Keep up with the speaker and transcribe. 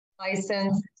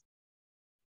licensed.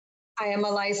 I am a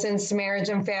licensed marriage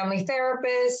and family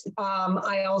therapist.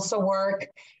 I also work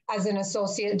as an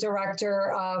associate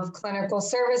director of clinical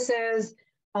services.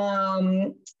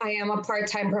 I am a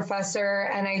part-time professor,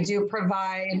 and I do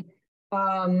provide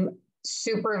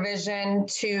supervision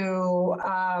to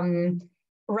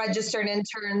registered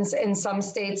interns. In some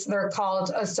states, they're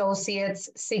called associates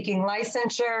seeking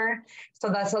licensure. So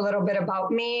that's a little bit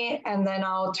about me. And then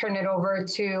I'll turn it over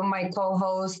to my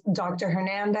co-host, Dr.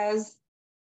 Hernandez.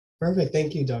 Perfect.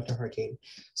 Thank you, Dr. Harkeen.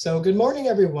 So good morning,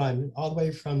 everyone, all the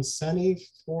way from sunny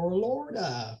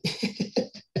Florida.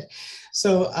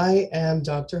 So I am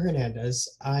Dr. Hernandez.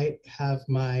 I have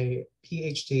my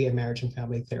PhD in marriage and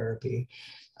family therapy.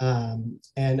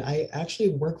 And I actually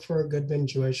work for Goodman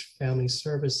Jewish Family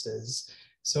Services.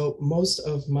 So most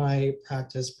of my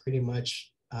practice pretty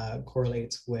much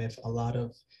correlates with a lot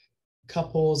of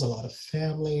couples, a lot of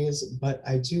families, but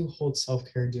I do hold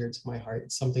self-care dear to my heart.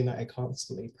 It's something that I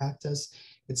constantly practice.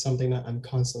 It's something that I'm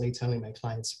constantly telling my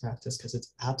clients to practice because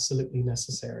it's absolutely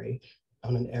necessary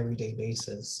on an everyday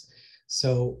basis.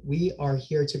 So we are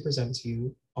here to present to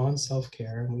you on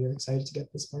self-care, and we are excited to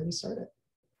get this party started.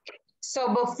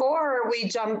 So before we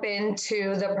jump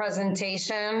into the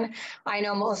presentation, I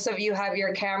know most of you have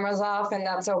your cameras off, and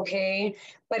that's okay.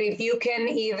 But if you can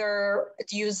either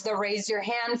use the raise your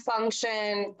hand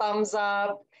function, thumbs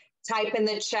up, type in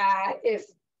the chat, if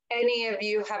any of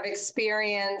you have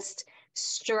experienced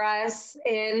stress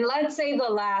in, let's say, the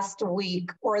last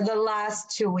week or the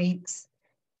last 2 weeks,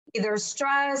 either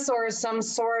stress or some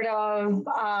sort of,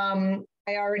 I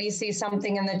already see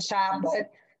something in the chat,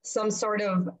 but some sort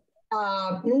of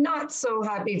not so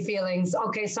happy feelings.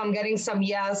 Okay, so I'm getting some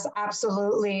yes,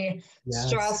 absolutely. Yes.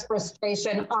 Stress,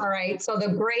 frustration. All right, so the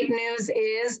great news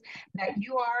is that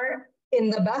you are in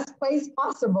the best place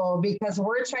possible because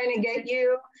we're trying to get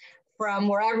you from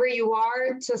wherever you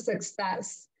are to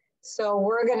success. So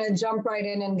we're gonna jump right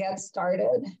in and get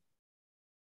started.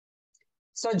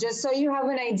 So just so you have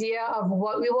an idea of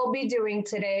what we will be doing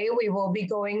today, we will be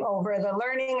going over the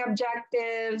learning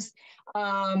objectives.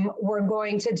 We're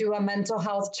going to do a mental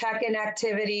health check-in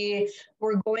activity.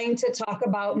 We're going to talk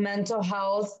about mental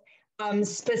health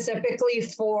specifically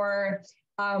for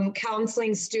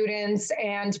counseling students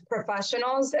and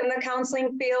professionals in the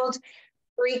counseling field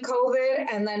pre-COVID,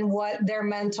 and then what their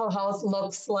mental health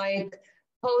looks like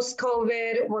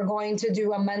post-COVID. We're going to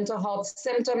do a mental health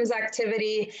symptoms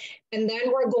activity, and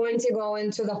then we're going to go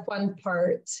into the fun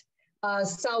part,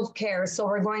 self-care. So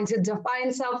we're going to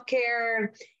define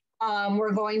self-care.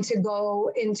 We're going to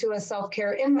go into a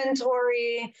self-care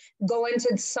inventory, go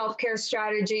into self-care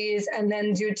strategies, and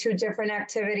then do 2 different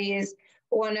activities,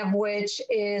 one of which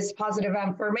is positive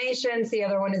affirmations. The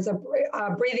other one is a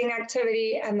breathing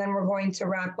activity, and then we're going to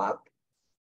wrap up.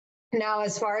 Now,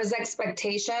 as far as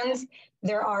expectations,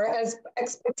 there are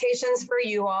expectations for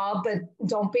you all, but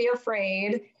don't be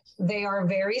afraid. They are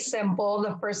very simple.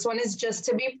 The first one is just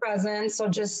to be present. So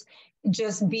just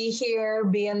be here,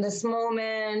 be in this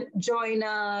moment, join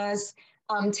us,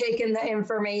 take in the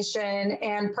information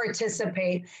and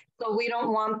participate. So we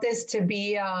don't want this to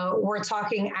be we're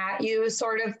talking at you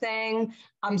sort of thing.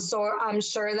 I'm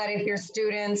sure that if you're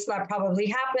students, that probably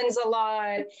happens a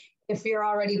lot. If you're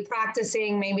already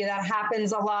practicing, maybe that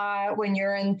happens a lot when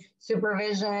you're in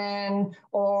supervision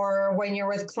or when you're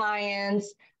with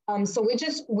clients. So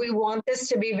we want this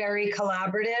to be very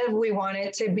collaborative. We want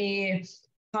it to be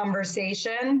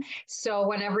conversation. So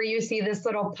whenever you see this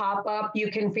little pop-up,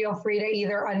 you can feel free to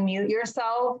either unmute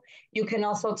yourself. You can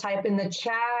also type in the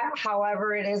chat,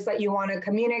 however it is that you want to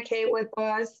communicate with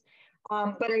us.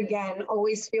 But again,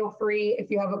 always feel free if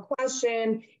you have a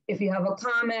question, if you have a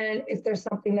comment, if there's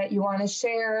something that you want to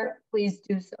share, please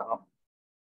do so.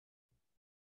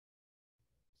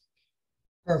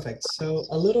 Perfect. So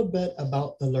a little bit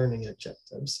about the learning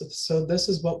objectives. So this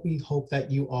is what we hope that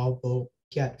you all will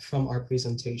get from our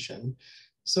presentation.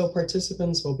 So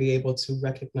participants will be able to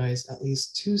recognize at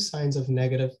least 2 signs of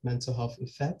negative mental health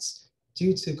effects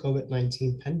due to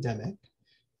COVID-19 pandemic,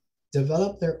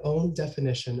 develop their own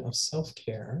definition of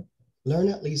self-care, learn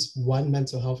at least 1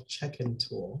 mental health check-in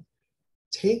tool,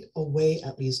 take away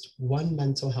at least 1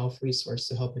 mental health resource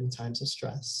to help in times of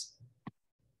stress,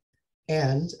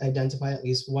 and identify at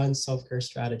least 1 self-care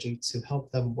strategy to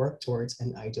help them work towards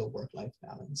an ideal work-life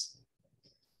balance.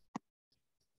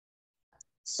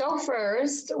 So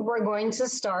first, we're going to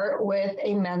start with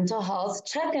a mental health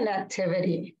check-in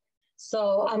activity.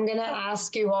 So I'm gonna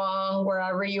ask you all,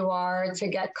 wherever you are, to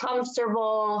get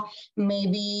comfortable.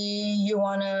 Maybe you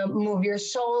wanna move your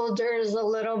shoulders a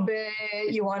little bit,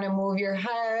 you wanna move your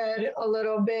head a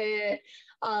little bit.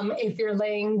 If you're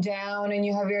laying down and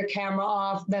you have your camera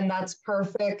off, then that's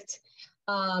perfect.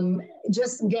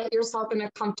 Just get yourself in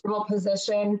a comfortable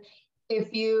position.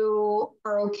 If you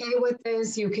are okay with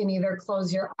this, you can either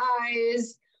close your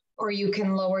eyes or you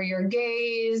can lower your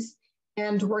gaze.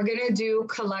 And we're going to do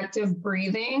collective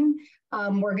breathing.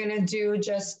 We're going to do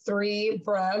just 3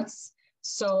 breaths.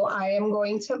 So I am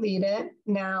going to lead it.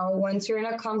 Now, once you're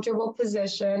in a comfortable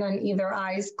position and either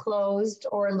eyes closed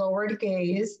or lowered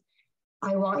gaze,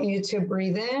 I want you to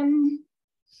breathe in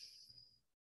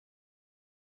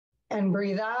and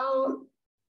breathe out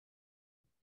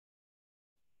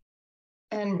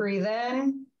and breathe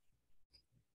in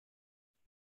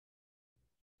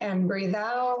and breathe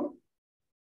out.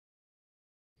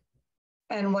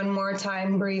 And one more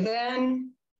time, breathe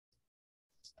in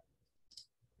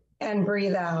and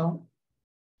breathe out.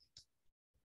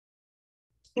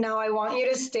 Now I want you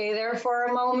to stay there for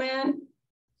a moment.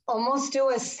 Almost do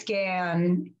a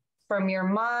scan from your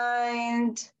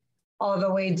mind all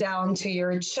the way down to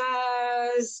your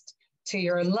chest, to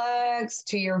your legs,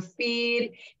 to your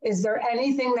feet. Is there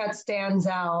anything that stands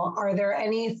out? Are there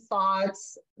any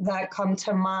thoughts that come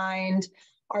to mind?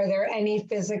 Are there any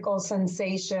physical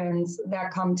sensations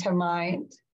that come to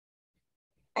mind?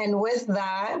 And with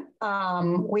that,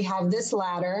 we have this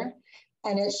ladder,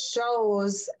 and it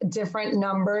shows different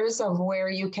numbers of where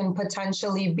you can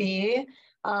potentially be.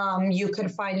 You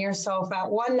could find yourself at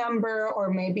 1 number,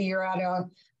 or maybe you're at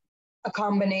a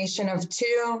combination of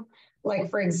 2. Like,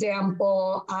 for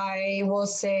example, I will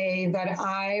say that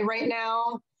right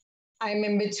now, I'm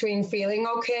in between feeling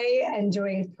okay and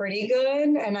doing pretty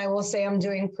good. And I will say I'm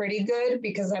doing pretty good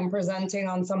because I'm presenting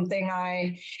on something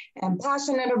I am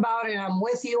passionate about and I'm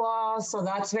with you all. So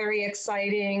that's very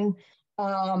exciting.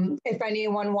 If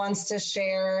anyone wants to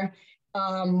share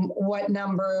what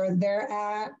number they're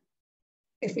at,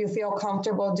 if you feel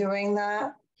comfortable doing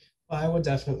that. I would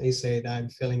definitely say that I'm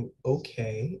feeling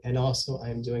okay. And also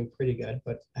I'm doing pretty good,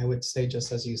 but I would say,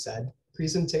 just as you said,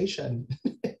 presentation.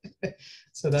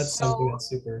 So that's something that's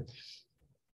super.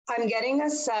 I'm getting a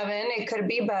 7. It could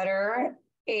be better.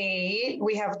 8.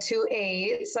 We have 2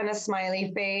 8s and a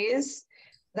smiley face.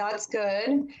 That's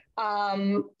good.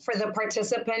 For the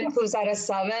participant who's at a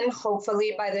 7,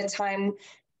 hopefully by the time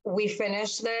we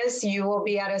finish this, you will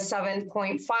be at a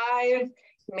 7.5,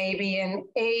 maybe an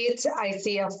 8. I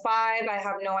see a 5. I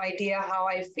have no idea how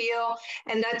I feel,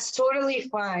 and that's totally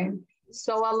fine.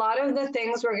 So a lot of the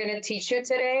things we're going to teach you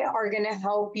today are going to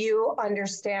help you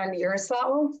understand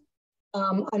yourself,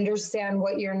 understand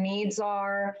what your needs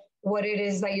are, what it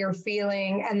is that you're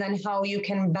feeling, and then how you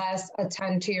can best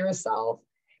attend to yourself.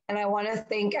 And I want to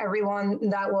thank everyone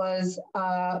that was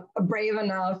brave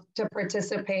enough to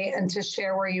participate and to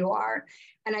share where you are.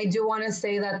 And I do want to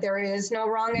say that there is no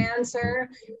wrong answer.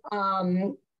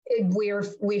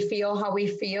 We feel how we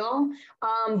feel,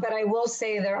 but I will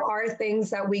say there are things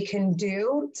that we can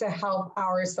do to help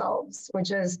ourselves,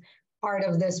 which is part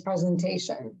of this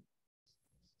presentation.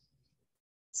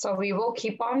 So we will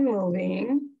keep on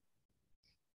moving.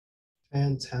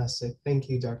 Fantastic. Thank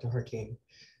you, Dr. Harkeen.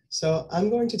 So I'm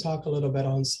going to talk a little bit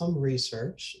on some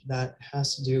research that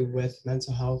has to do with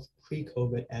mental health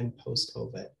pre-COVID and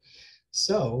post-COVID.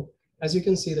 So as you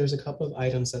can see, there's a couple of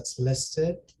items that's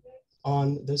listed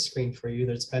on the screen for you.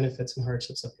 There's benefits and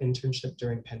hardships of internship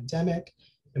during pandemic,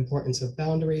 importance of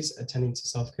boundaries, attending to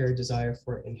self-care, desire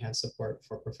for enhanced support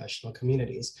for professional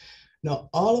communities. Now,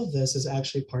 all of this is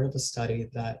actually part of a study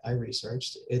that I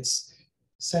researched. It's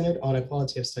centered on a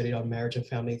qualitative study on marriage and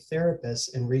family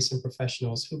therapists and recent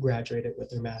professionals who graduated with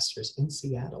their masters in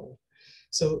Seattle.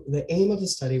 So the aim of the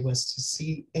study was to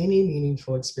see any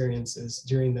meaningful experiences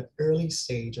during the early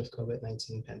stage of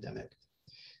COVID-19 pandemic.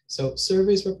 So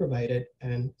surveys were provided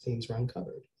and themes were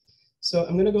uncovered. So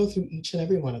I'm going to go through each and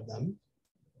every one of them.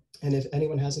 And if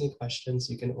anyone has any questions,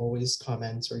 you can always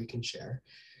comment or you can share.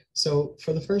 So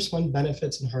for the first one,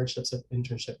 benefits and hardships of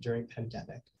internship during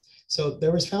pandemic. So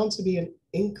there was found to be an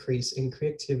increase in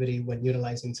creativity when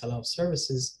utilizing telehealth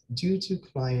services due to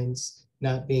clients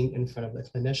not being in front of the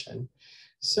clinician.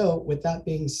 So with that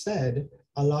being said,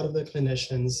 a lot of the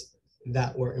clinicians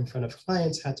that were in front of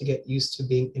clients had to get used to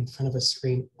being in front of a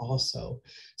screen also.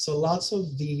 So lots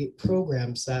of the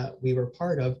programs that we were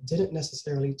part of didn't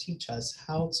necessarily teach us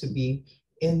how to be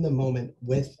in the moment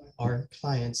with our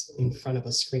clients in front of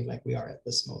a screen like we are at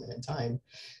this moment in time.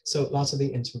 So lots of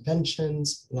the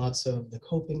interventions, lots of the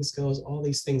coping skills, all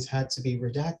these things had to be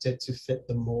redacted to fit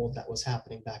the mold that was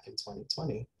happening back in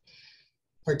 2020.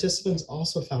 Participants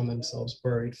also found themselves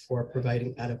worried for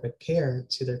providing adequate care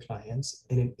to their clients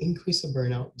and an increase of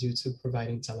burnout due to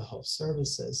providing telehealth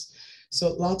services.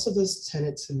 So lots of this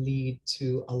tended to lead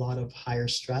to a lot of higher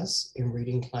stress in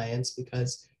reading clients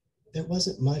because there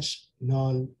wasn't much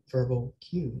non-verbal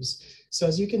cues. So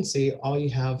as you can see, all you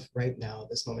have right now,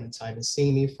 this moment in time, is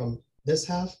seeing me from this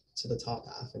half to the top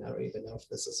half, and I don't even know if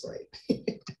this is right.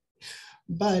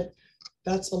 But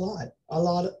that's a lot. A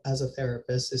lot as a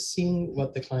therapist is seeing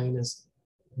what the client is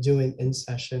doing in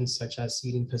sessions, such as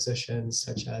seating positions,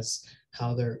 such as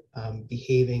how they're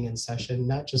behaving in session,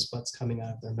 not just what's coming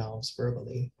out of their mouths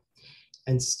verbally.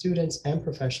 And students and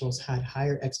professionals had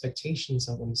higher expectations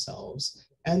of themselves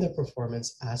and their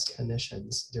performance as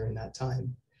clinicians during that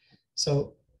time.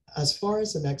 So as far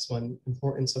as the next one,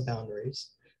 importance of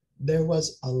boundaries, there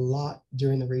was a lot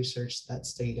during the research that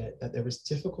stated that there was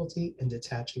difficulty in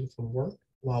detaching from work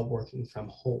while working from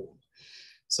home.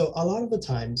 So a lot of the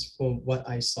times from what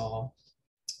I saw,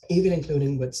 even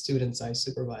including with students I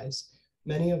supervise,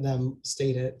 many of them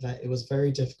stated that it was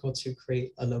very difficult to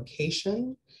create a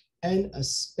location and a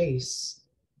space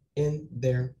in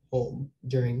their home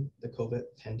during the COVID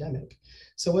pandemic.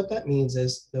 So what that means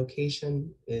is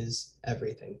location is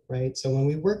everything, right? So when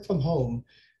we work from home,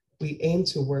 we aim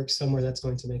to work somewhere that's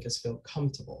going to make us feel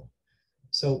comfortable.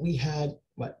 So we had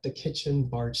the kitchen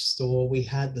bar stool, we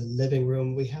had the living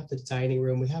room, we have the dining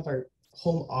room, we have our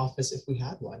home office if we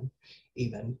had one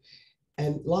even.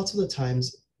 And lots of the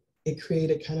times it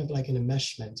created kind of like an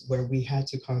enmeshment where we had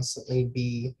to constantly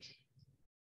be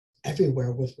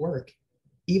everywhere with work,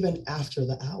 even after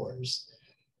the hours.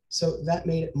 So that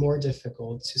made it more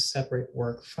difficult to separate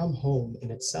work from home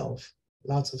in itself.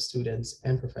 Lots of students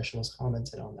and professionals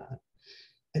commented on that.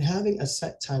 And having a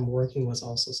set time working was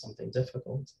also something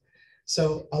difficult.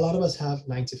 So a lot of us have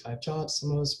 9 to 5 jobs,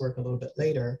 some of us work a little bit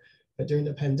later, but during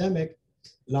the pandemic,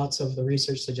 lots of the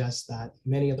research suggests that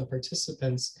many of the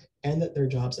participants ended their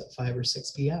jobs at 5 or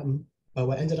 6 p.m. But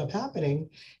what ended up happening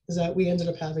is that we ended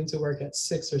up having to work at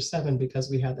 6 or 7 because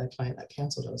we had that client that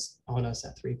canceled on us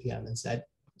at 3 p.m. and said,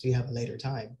 do you have a later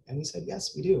time? And we said,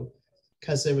 yes, we do.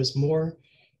 Because there was more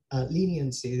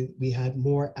leniency, we had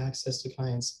more access to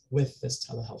clients with this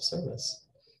telehealth service.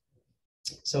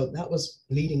 So that was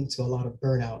leading to a lot of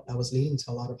burnout. That was leading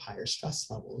to a lot of higher stress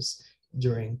levels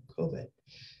during COVID.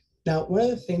 Now, one of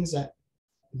the things that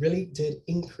really did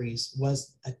increase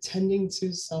was attending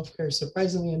to self-care.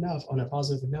 Surprisingly enough, on a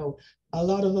positive note, a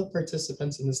lot of the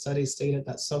participants in the study stated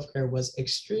that self-care was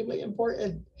extremely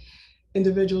important.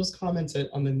 Individuals commented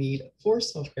on the need for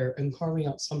self-care and carving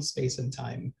out some space and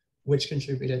time, which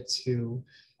contributed to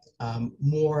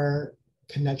more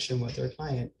connection with their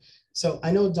client. So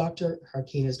I know Dr.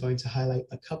 Harkeen is going to highlight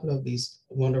a couple of these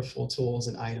wonderful tools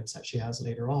and items that she has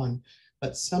later on,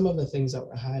 but some of the things that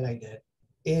were highlighted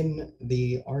in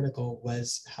the article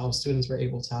was how students were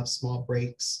able to have small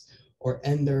breaks or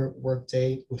end their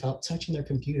workday without touching their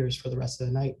computers for the rest of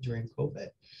the night during COVID,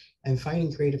 and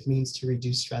finding creative means to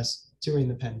reduce stress during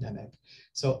the pandemic.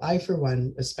 So I, for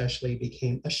one, especially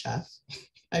became a chef.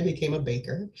 I became a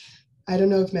baker. I don't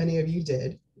know if many of you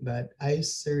did, but I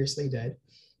seriously did.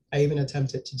 I even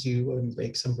attempted to do and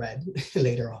bake some bread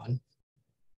later on.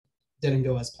 Didn't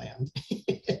go as planned.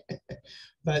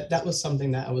 But that was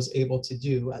something that I was able to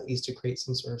do, at least to create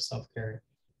some sort of self-care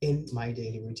in my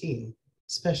daily routine,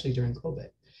 especially during COVID.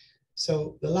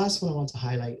 So the last one I want to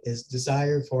highlight is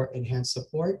desire for enhanced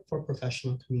support for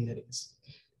professional communities.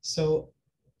 So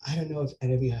I don't know if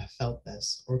any of you have felt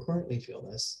this or currently feel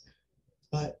this,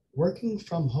 but working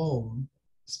from home,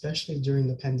 especially during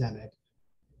the pandemic,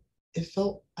 it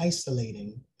felt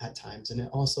isolating at times, and it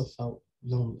also felt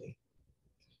lonely.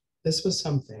 This was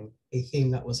a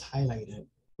theme that was highlighted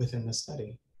within the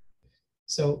study.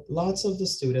 So lots of the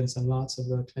students and lots of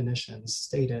the clinicians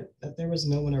stated that there was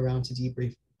no one around to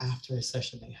debrief after a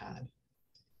session they had.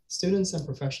 Students and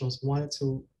professionals wanted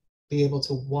to be able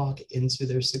to walk into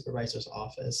their supervisor's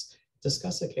office,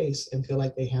 discuss a case, and feel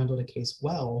like they handled a case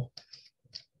well,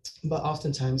 but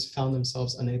oftentimes found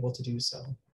themselves unable to do so.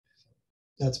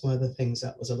 That's one of the things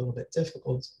that was a little bit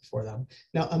difficult for them.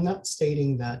 Now, I'm not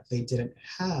stating that they didn't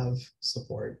have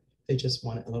support. They just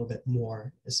wanted a little bit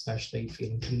more, especially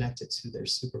feeling connected to their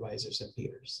supervisors and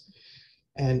peers.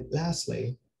 And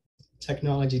lastly,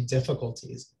 technology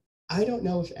difficulties. I don't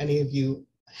know if any of you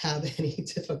have any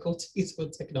difficulties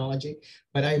with technology,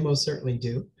 but I most certainly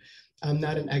do. I'm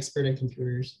not an expert in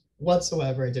computers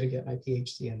whatsoever. I didn't get my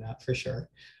PhD in that for sure.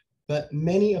 But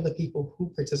many of the people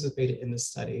who participated in this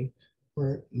study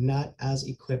were not as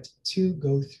equipped to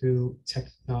go through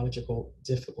technological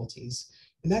difficulties.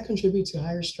 And that contributes to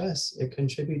higher stress. It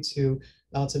contributes to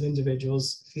lots of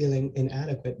individuals feeling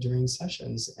inadequate during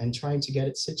sessions and trying to get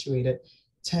it situated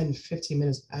 10, 15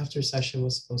 minutes after session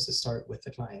was supposed to start with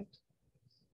the client.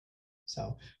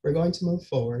 So we're going to move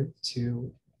forward to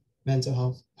mental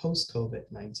health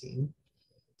post-COVID-19.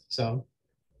 So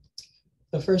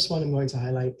the first one I'm going to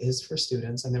highlight is for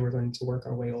students, and then we're going to work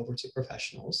our way over to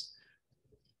professionals.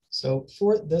 So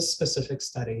for this specific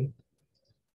study,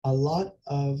 a lot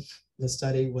of the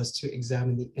study was to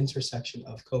examine the intersection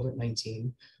of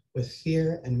COVID-19 with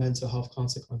fear and mental health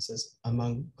consequences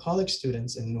among college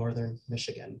students in Northern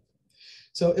Michigan.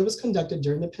 So it was conducted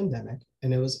during the pandemic,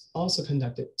 and it was also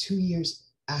conducted 2 years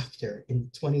after in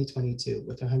 2022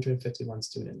 with 151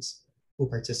 students who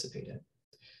participated.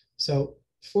 So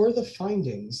for the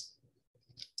findings,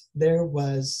 there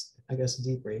was, I guess, a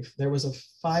debrief. There was a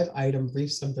 5-item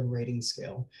brief symptom rating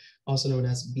scale, also known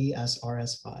as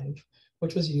BSRS-5,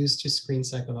 which was used to screen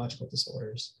psychological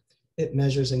disorders. It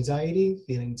measures anxiety,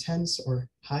 feeling tense or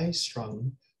high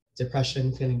strung,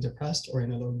 depression, feeling depressed or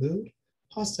in a low mood,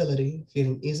 hostility,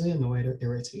 feeling easily annoyed or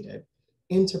irritated,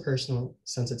 interpersonal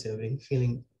sensitivity,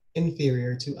 feeling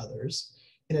inferior to others,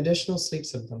 and additional sleep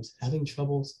symptoms, having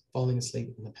trouble falling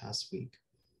asleep in the past week.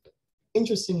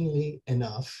 Interestingly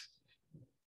enough,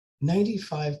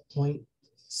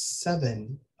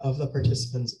 95.7% of the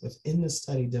participants within the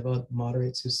study developed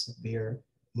moderate to severe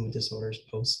mood disorders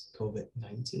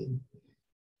post-COVID-19.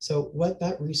 So what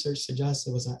that research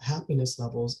suggested was that happiness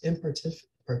levels in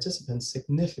participants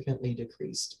significantly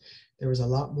decreased. There was a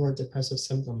lot more depressive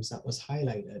symptoms that was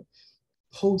highlighted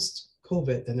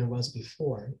post-COVID than there was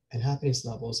before, and happiness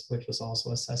levels, which was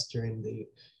also assessed during the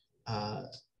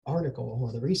article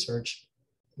or the research,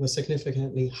 was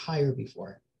significantly higher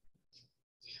before.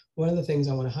 One of the things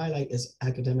I want to highlight is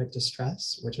academic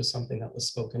distress, which was something that was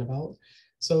spoken about.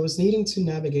 So it was needing to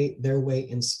navigate their way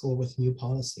in school with new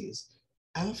policies.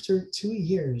 After 2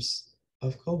 years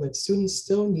of COVID, students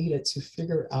still needed to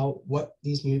figure out what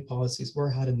these new policies were,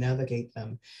 how to navigate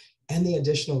them, and the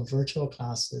additional virtual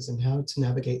classes and how to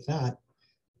navigate that.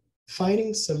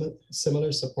 Finding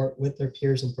similar support with their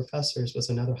peers and professors was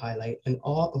another highlight, and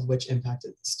all of which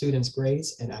impacted students'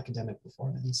 grades and academic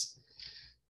performance.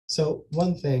 So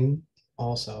one thing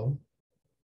also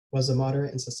was the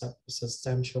moderate and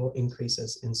substantial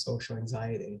increases in social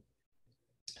anxiety.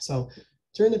 So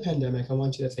during the pandemic, I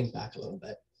want you to think back a little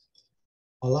bit.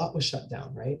 A lot was shut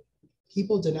down, right?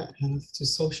 People did not have to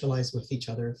socialize with each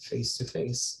other face to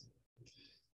face.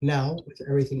 Now, with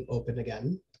everything open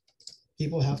again,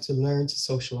 people have to learn to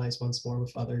socialize once more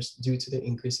with others due to the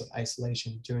increase of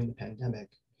isolation during the pandemic.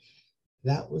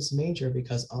 That was major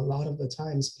because a lot of the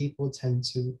times people tend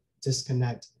to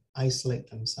disconnect, isolate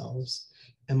themselves.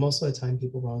 And most of the time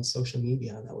people were on social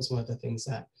media. That was one of the things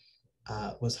that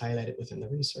was highlighted within the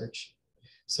research.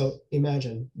 So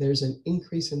imagine there's an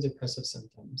increase in depressive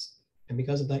symptoms. And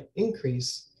because of that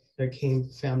increase, there came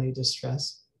family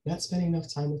distress, not spending enough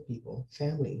time with people,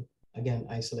 family, again,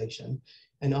 isolation,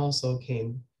 and also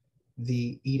came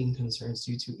the eating concerns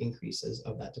due to increases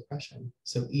of that depression.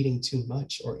 So eating too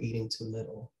much or eating too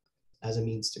little as a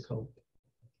means to cope.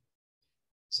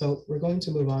 So we're going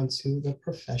to move on to the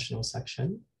professional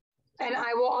section. And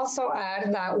I will also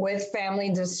add that with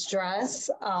family distress,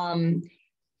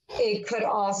 it could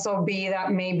also be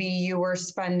that maybe you were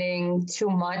spending too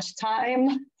much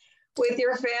time with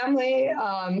your family.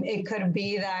 It could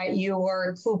be that you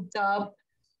were cooped up.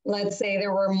 Let's say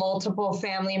there were multiple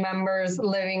family members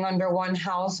living under one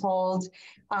household,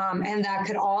 and that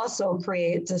could also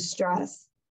create distress.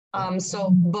 So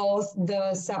both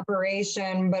the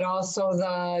separation, but also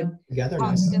the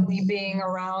constantly being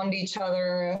around each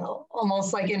other,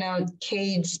 almost like in a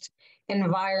caged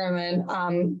environment,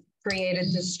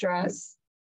 created distress.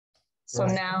 So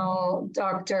now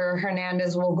Dr.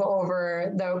 Hernandez will go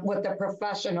over what the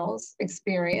professionals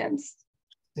experienced.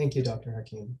 Thank you, Dr.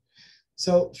 Hakeem.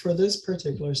 So for this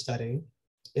particular study,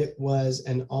 it was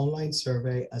an online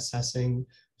survey assessing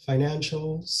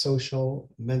financial, social,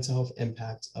 mental health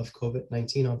impact of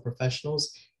COVID-19 on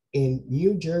professionals in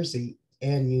New Jersey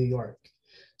and New York.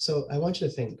 So I want you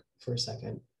to think for a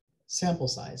second. Sample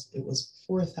size, it was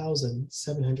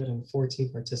 4,714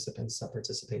 participants that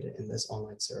participated in this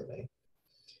online survey.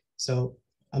 So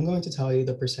I'm going to tell you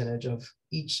the percentage of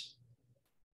each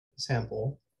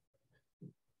sample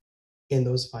in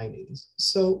those findings.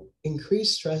 So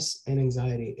increased stress and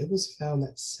anxiety, it was found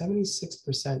that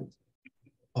 76%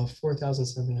 of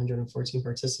 4,714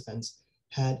 participants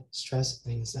had stress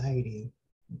and anxiety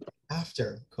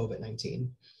after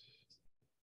COVID-19.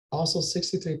 Also,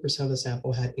 63% of the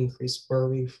sample had increased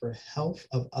worry for health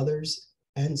of others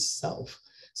and self.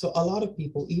 So a lot of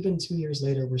people, even 2 years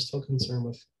later, were still concerned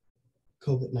with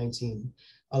COVID-19.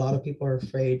 A lot of people are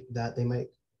afraid that they might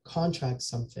contract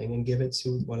something and give it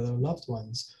to one of their loved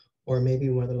ones, or maybe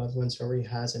one of the loved ones already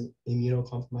has an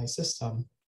immunocompromised system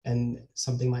and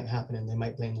something might happen and they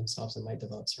might blame themselves and might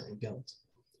develop certain guilt.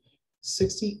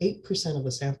 68% of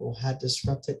the sample had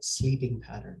disrupted sleeping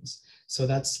patterns. So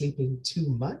that's sleeping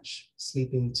too much,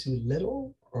 sleeping too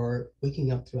little, or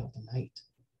waking up throughout the night.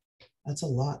 That's a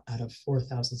lot out of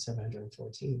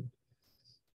 4,714.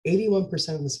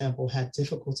 81% of the sample had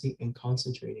difficulty in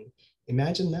concentrating.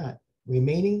 Imagine that,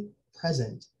 remaining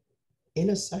present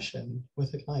in a session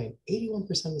with a client,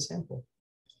 81% of the sample.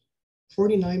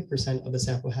 49% of the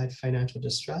sample had financial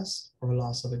distress or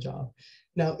loss of a job.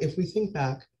 Now, if we think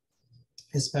back,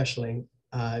 especially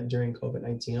during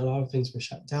COVID-19, a lot of things were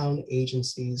shut down,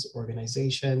 agencies,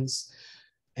 organizations,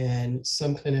 and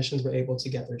some clinicians were able to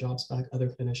get their jobs back. Other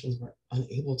clinicians were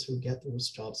unable to get those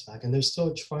jobs back. And they're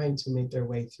still trying to make their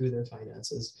way through their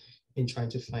finances in trying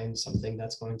to find something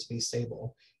that's going to be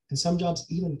stable. And some jobs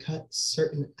even cut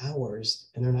certain hours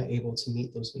and they're not able to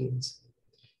meet those needs.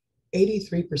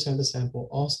 83% of the sample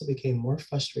also became more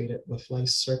frustrated with life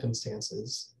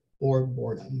circumstances or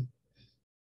boredom.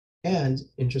 And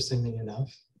interestingly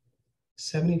enough,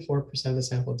 74% of the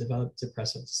sample developed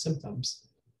depressive symptoms,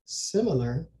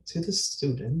 similar to the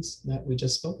students that we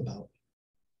just spoke about.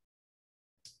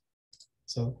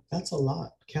 So that's a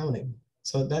lot counting.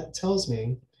 So that tells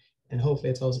me, and hopefully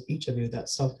it tells each of you, that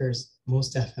self-care is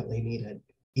most definitely needed,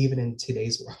 even in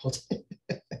today's world.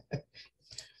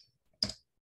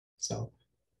 So.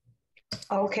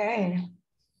 Okay.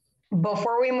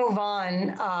 Before we move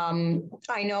on,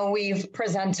 I know we've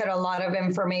presented a lot of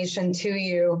information to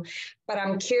you, but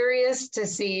I'm curious to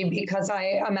see, because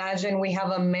I imagine we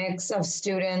have a mix of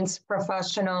students,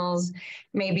 professionals,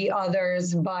 maybe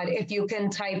others, but if you can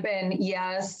type in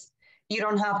yes, you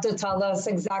don't have to tell us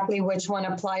exactly which one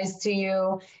applies to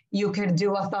you. You could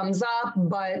do a thumbs up,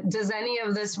 but does any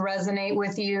of this resonate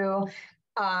with you?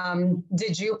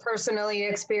 Did you personally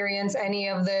experience any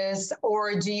of this,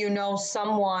 or do you know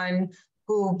someone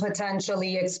who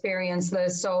potentially experienced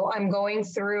this? So I'm going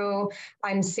through,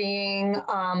 I'm seeing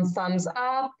thumbs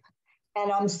up,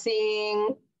 and I'm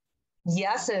seeing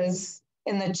yeses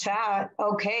in the chat.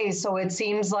 Okay, so it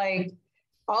seems like,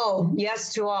 oh,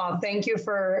 yes to all. Thank you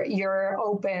for your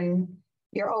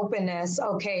openness.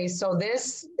 Okay, so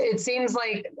this, it seems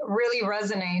like really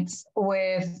resonates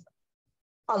with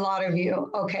a lot of you.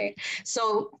 Okay,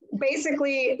 so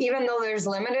basically, even though there's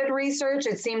limited research,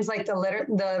 it seems like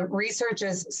the research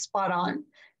is spot on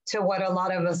to what a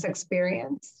lot of us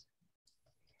experience.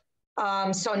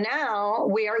 So now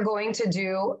we are going to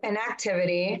do an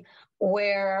activity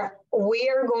where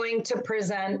we are going to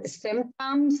present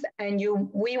symptoms, and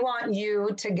we want you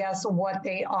to guess what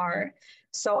they are.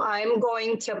 So I'm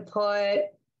going to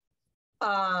put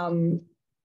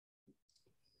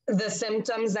the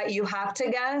symptoms that you have to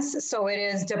guess. So it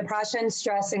is depression,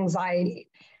 stress, anxiety.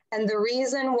 And the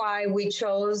reason why we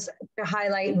chose to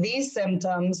highlight these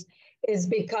symptoms is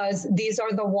because these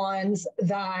are the ones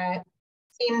that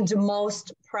seemed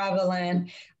most prevalent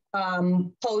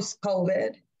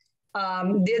post-COVID.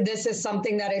 This is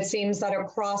something that it seems that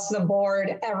across the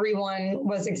board, everyone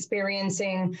was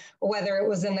experiencing, whether it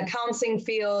was in the counseling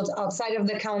field, outside of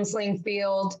the counseling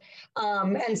field.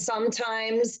 And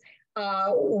sometimes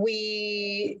I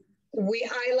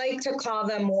like to call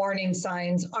them warning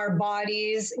signs. Our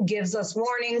bodies gives us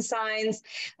warning signs,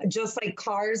 just like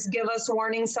cars give us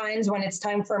warning signs when it's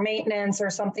time for maintenance or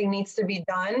something needs to be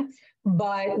done.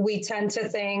 But we tend to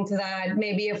think that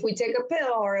maybe if we take a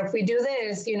pill or if we do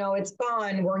this, it's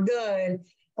gone, we're good,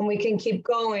 and we can keep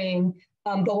going.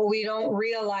 But what we don't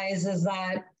realize is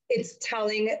that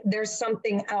there's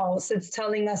something else. It's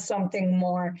telling us something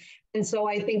more. And so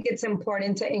I think it's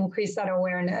important to increase that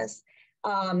awareness.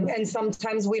 And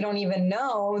sometimes we don't even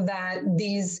know that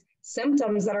these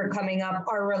symptoms that are coming up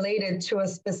are related to a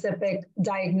specific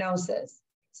diagnosis.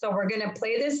 So we're going to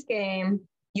play this game.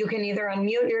 You can either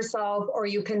unmute yourself or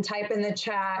you can type in the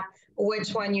chat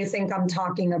which one you think I'm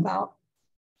talking about.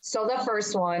 So the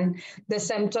first one, the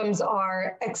symptoms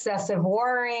are excessive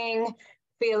worrying,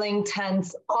 feeling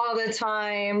tense all the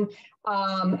time,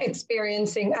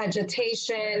 experiencing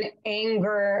agitation,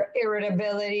 anger,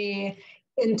 irritability,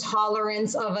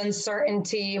 intolerance of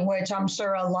uncertainty, which I'm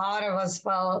sure a lot of us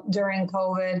felt during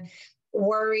COVID,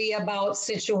 worry about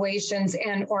situations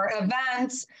and or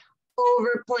events,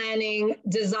 over planning,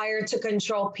 desire to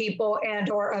control people and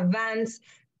or events,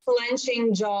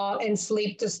 clenching jaw, and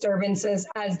sleep disturbances,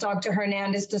 as Dr.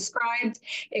 Hernandez described.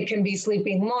 It can be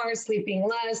sleeping more, sleeping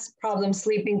less, problem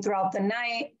sleeping throughout the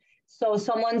night. So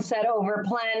someone said over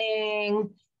planning.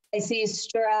 I see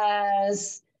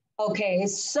stress. Okay,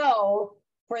 so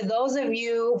for those of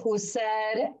you who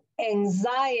said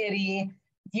anxiety,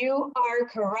 You are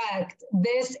correct.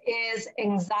 This is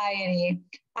anxiety.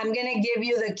 I'm going to give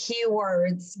you the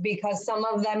keywords because some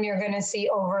of them you're going to see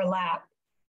overlap.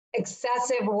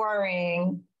 Excessive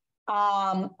worrying,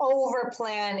 over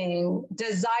planning,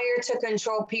 desire to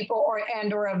control people or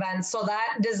events. So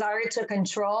that desire to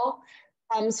control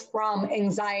comes from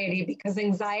anxiety, because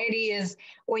anxiety is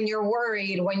when you're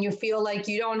worried, when you feel like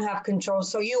you don't have control.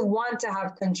 So you want to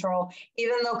have control,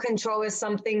 even though control is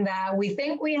something that we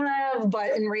think we have,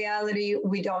 but in reality,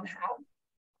 we don't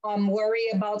have. Worry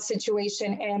about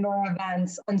situation and or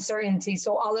events, uncertainty.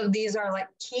 So all of these are like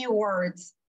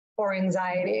keywords for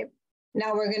anxiety.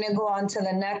 Now we're going to go on to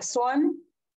the next one.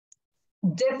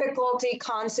 Difficulty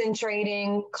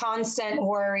concentrating, constant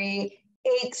worry,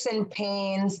 aches and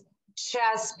pains,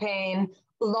 chest pain,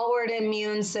 lowered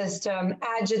immune system,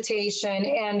 agitation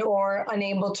and or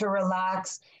unable to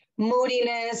relax,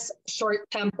 moodiness,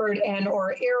 short-tempered and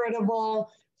or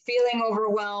irritable, feeling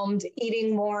overwhelmed,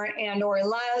 eating more and or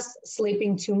less,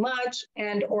 sleeping too much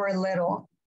and or little.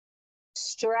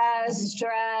 Stress.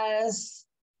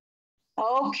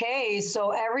 Okay,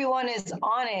 so everyone is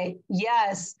on it.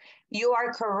 Yes, you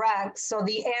are correct. So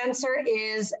the answer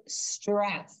is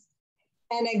stress.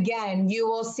 And again, you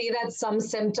will see that some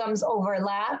symptoms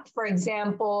overlap. For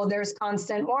example, there's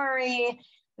constant worry,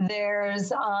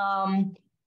 there's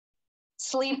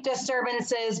sleep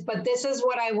disturbances, but this is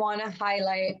what I want to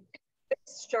highlight.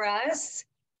 Stress,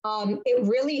 it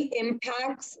really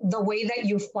impacts the way that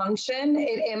you function.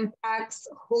 It impacts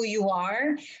who you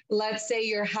are. Let's say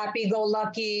you're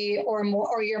happy-go-lucky or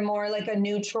you're more like a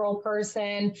neutral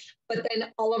person, but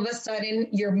then all of a sudden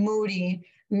you're moody.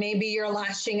 Maybe you're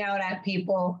lashing out at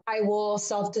people. I will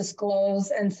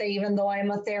self-disclose and say, even though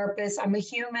I'm a therapist, I'm a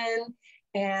human.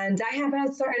 And I have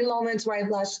had certain moments where I've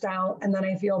lashed out and then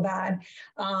I feel bad.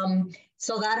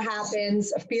 So that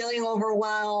happens, feeling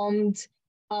overwhelmed,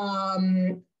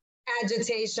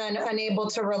 agitation, unable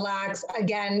to relax.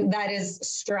 Again, that is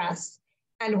stress.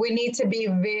 And we need to be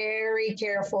very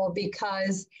careful,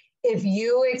 because if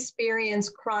you experience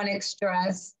chronic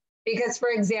stress, because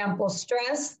for example,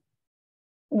 stress,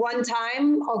 one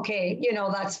time, okay,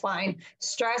 that's fine.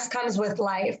 Stress comes with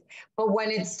life. But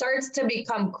when it starts to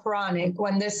become chronic,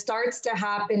 when this starts to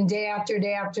happen day after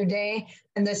day after day,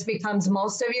 and this becomes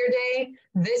most of your day,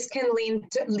 this can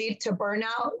lead to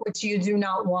burnout, which you do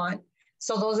not want.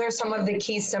 So those are some of the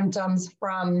key symptoms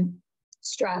from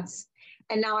stress.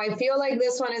 And now I feel like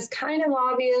this one is kind of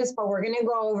obvious, but we're going to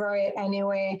go over it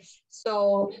anyway.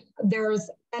 So there's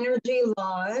energy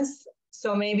loss.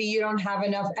 So maybe you don't have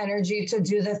enough energy to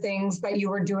do the things that you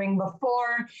were doing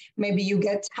before. Maybe you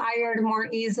get tired more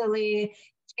easily,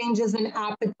 changes in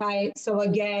appetite. So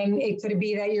again, it could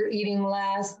be that you're eating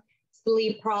less,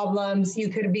 sleep problems. You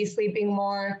could be sleeping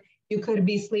more. You could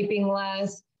be sleeping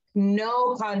less.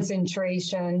 No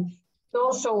concentration,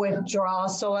 social withdrawal.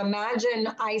 So imagine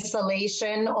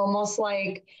isolation, almost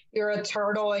like you're a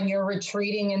turtle and you're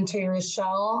retreating into your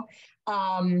shell.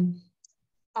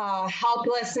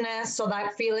 Helplessness, so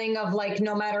that feeling of like,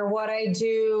 no matter what I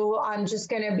do, I'm just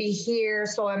going to be here.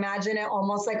 So imagine it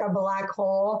almost like a black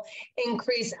hole.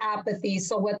 Increased apathy.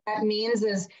 So what that means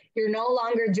is you're no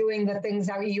longer doing the things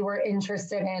that you were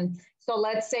interested in. So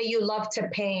let's say you love to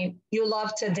paint, you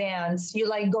love to dance, you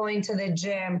like going to the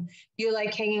gym, you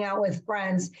like hanging out with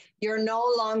friends. You're no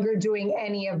longer doing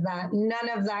any of that. None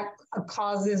of that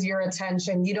causes your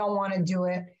attention. You don't want to do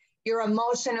it. You're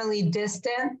emotionally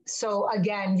distant. So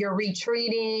again, you're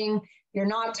retreating, you're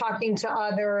not talking to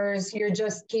others, you're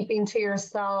just keeping to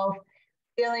yourself,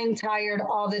 feeling tired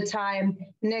all the time,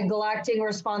 neglecting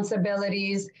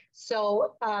responsibilities.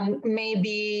 So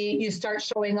maybe you start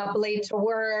showing up late to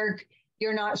work,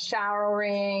 you're not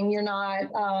showering, you're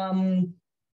not, I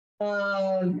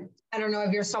don't know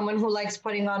if you're someone who likes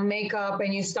putting on makeup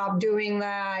and you stop doing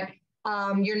that.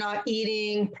 You're not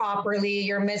eating properly,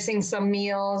 you're missing some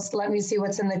meals. Let me see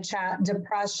what's in the chat.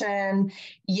 Depression.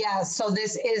 Yes, so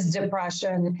this is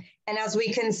depression. And as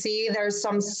we can see, there's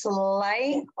some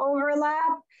slight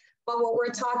overlap, but what we're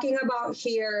talking about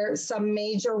here, some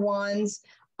major ones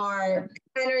are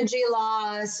energy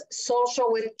loss,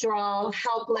 social withdrawal,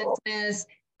 helplessness,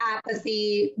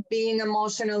 apathy, being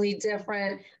emotionally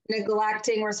different,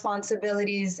 neglecting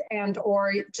responsibilities and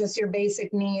or just your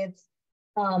basic needs.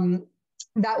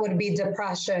 That would be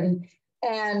depression.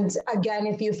 And again,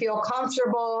 if you feel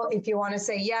comfortable, if you want to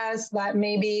say yes, that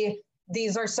maybe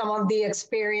these are some of the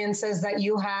experiences that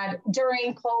you had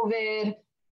during COVID,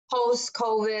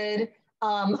 post-COVID.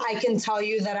 I can tell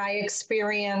you that I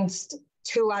experienced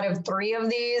 2 out of 3 of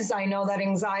these. I know that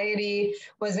anxiety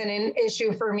was an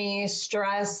issue for me.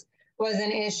 Stress was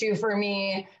an issue for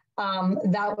me.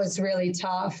 that was really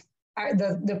tough.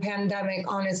 The pandemic,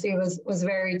 honestly, was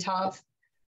very tough.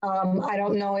 I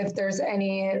don't know if there's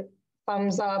any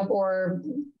thumbs up or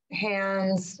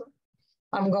hands.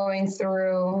 I'm going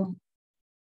through.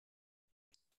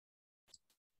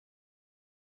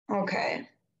 Okay.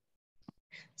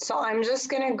 So I'm just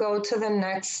going to go to the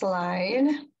next slide.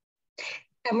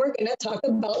 And we're going to talk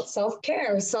about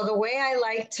self-care. So the way I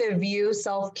like to view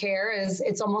self-care is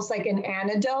it's almost like an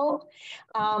antidote.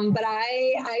 But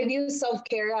I view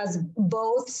self-care as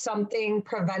both something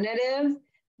preventative,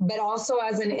 but also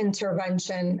as an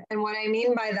intervention. And what I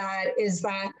mean by that is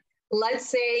that, let's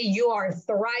say you are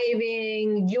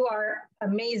thriving, you are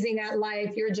amazing at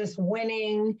life, you're just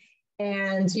winning,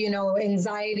 and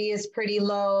anxiety is pretty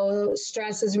low,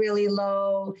 stress is really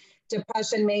low,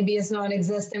 depression maybe is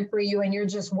non-existent for you, and you're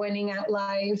just winning at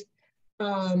life.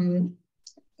 I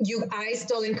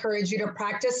still encourage you to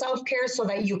practice self-care so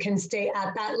that you can stay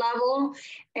at that level,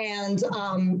 and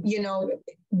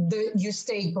you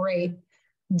stay great.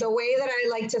 The way that I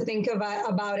like to think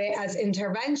about it as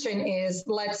intervention is,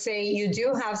 let's say you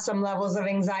do have some levels of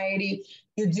anxiety,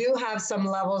 you do have some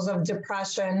levels of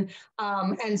depression,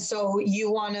 and so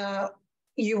you want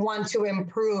to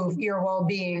improve your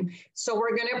well-being. So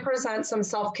we're going to present some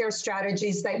self-care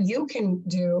strategies that you can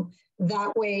do.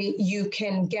 That way you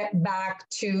can get back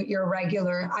to your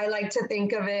regular. I like to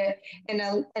think of it in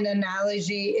an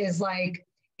analogy is like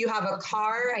you have a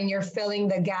car and you're filling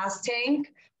the gas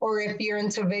tank. Or if you're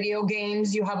into video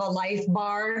games, you have a life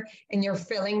bar and you're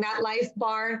filling that life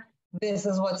bar. This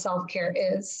is what self-care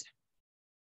is.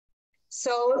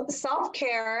 So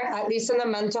self-care, at least in the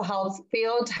mental health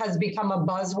field, has become a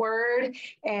buzzword,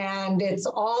 and it's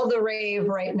all the rave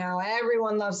right now.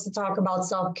 Everyone loves to talk about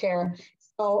self-care.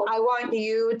 So I want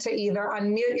you to either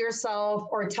unmute yourself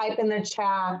or type in the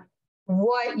chat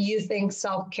what you think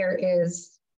self-care is.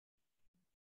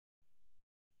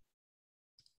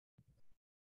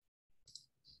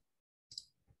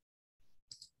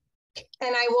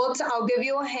 And I'll give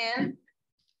you a hint.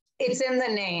 It's in the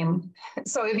name.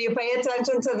 So if you pay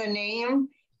attention to the name,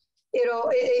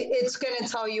 it's going to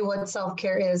tell you what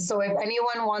self-care is. So if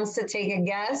anyone wants to take a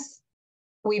guess,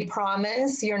 we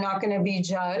promise you're not going to be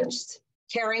judged.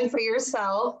 Caring for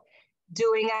yourself,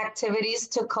 doing activities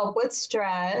to cope with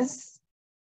stress,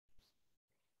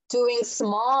 doing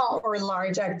small or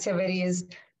large activities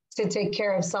to take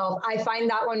care of self. I find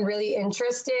that one really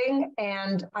interesting,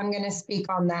 and I'm going to speak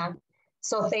on that.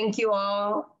 So thank you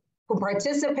all who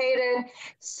participated.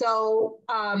 So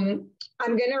I'm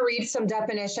going to read some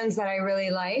definitions that I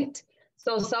really liked.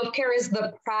 So self-care is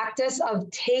the practice of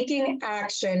taking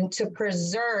action to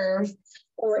preserve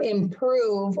or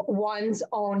improve one's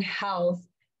own health.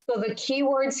 So the key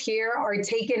words here are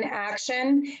taking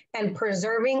action and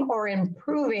preserving or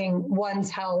improving one's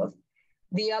health.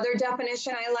 The other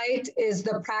definition I liked is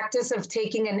the practice of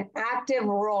taking an active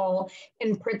role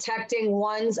in protecting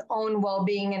one's own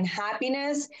well-being and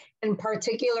happiness, in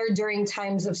particular during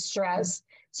times of stress.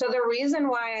 So the reason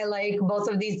why I like both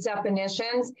of these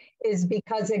definitions is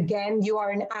because, again, you are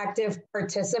an active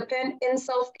participant in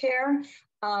self-care.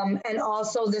 And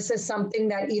also this is something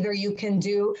that either you can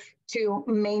do to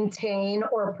maintain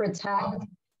or protect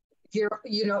your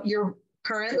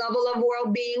current level of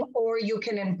well-being, or you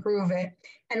can improve it.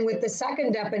 And with the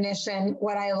second definition,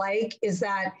 what I like is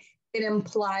that it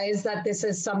implies that this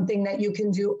is something that you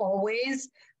can do always,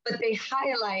 but they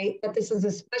highlight that this is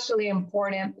especially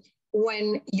important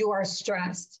when you are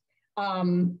stressed.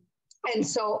 And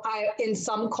so in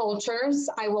some cultures,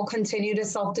 I will continue to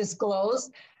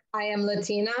self-disclose. I am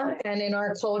Latina, and in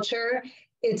our culture,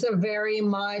 it's a very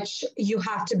much, you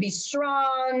have to be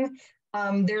strong.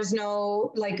 There's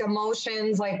no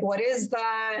emotions, what is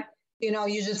that?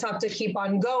 You just have to keep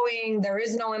on going. There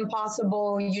is no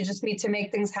impossible. You just need to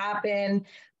make things happen.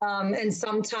 And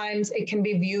sometimes it can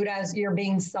be viewed as you're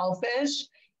being selfish.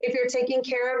 If you're taking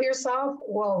care of yourself,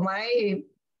 well, my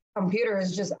computer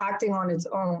is just acting on its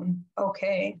own.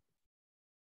 Okay.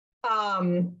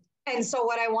 And so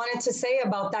what I wanted to say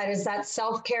about that is that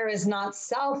self-care is not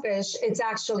selfish. It's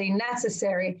actually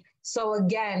necessary. So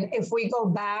again, if we go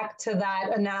back to that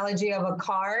analogy of a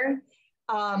car,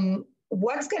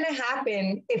 what's going to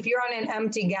happen if you're on an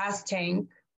empty gas tank?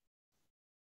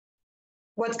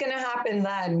 What's going to happen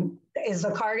then? Is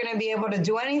the car going to be able to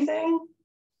do anything?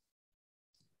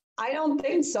 I don't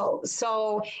think so.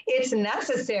 So it's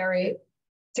necessary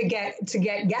to get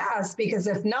gas, because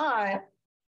if not,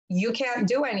 you can't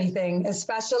do anything,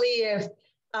 especially if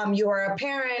you are a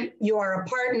parent, you are a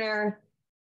partner,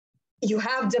 you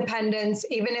have dependents.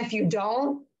 Even if you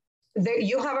don't,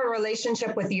 you have a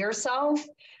relationship with yourself.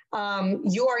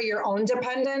 You are your own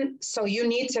dependent. So you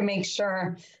need to make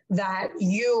sure that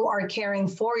you are caring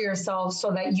for yourself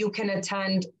so that you can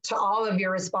attend to all of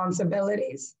your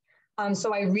responsibilities.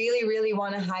 So I really, really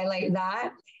want to highlight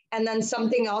that. And then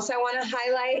something else I want to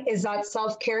highlight is that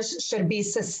self-care should be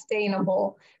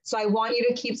sustainable. So I want you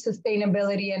to keep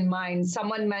sustainability in mind.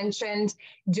 Someone mentioned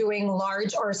doing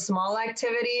large or small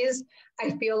activities.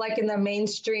 I feel like in the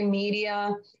mainstream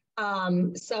media,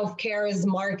 self-care is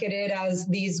marketed as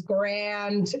these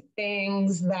grand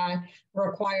things that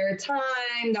require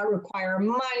time, that require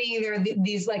money. They're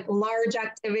these like large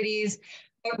activities.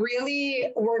 But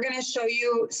really, we're going to show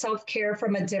you self-care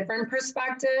from a different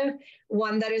perspective,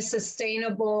 one that is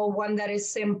sustainable, one that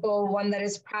is simple, one that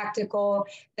is practical,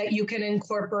 that you can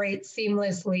incorporate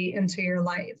seamlessly into your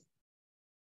life.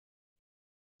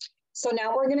 So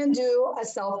now we're going to do a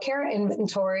self-care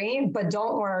inventory, but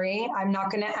don't worry, I'm not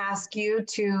going to ask you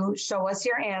to show us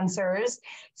your answers.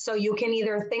 So you can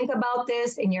either think about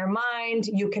this in your mind,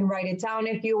 you can write it down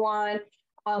if you want.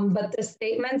 But the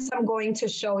statements I'm going to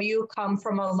show you come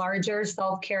from a larger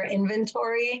self-care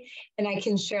inventory, and I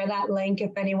can share that link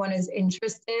if anyone is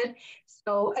interested.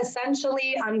 So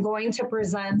essentially, I'm going to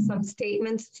present some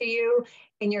statements to you,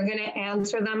 and you're going to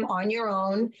answer them on your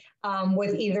own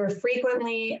with either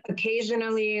frequently,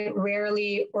 occasionally,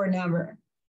 rarely, or never.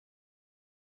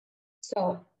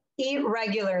 So eat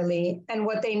regularly. And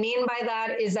what they mean by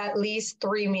that is at least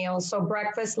 3 meals. So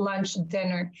breakfast, lunch,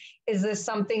 dinner. Is this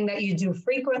something that you do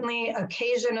frequently,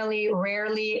 occasionally,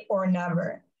 rarely, or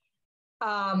never?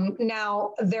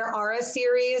 Now, there are a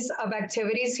series of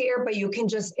activities here, but you can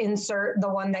just insert the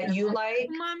one that you like.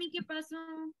 Mami, ¿qué pasó?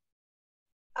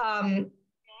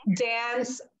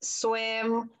 Dance,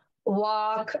 swim,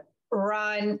 walk,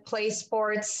 run, play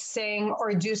sports, sing,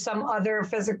 or do some other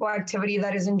physical activity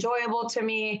that is enjoyable to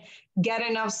me, get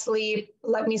enough sleep.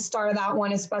 Let me start that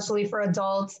one, especially for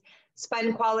adults.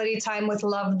 Spend quality time with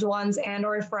loved ones and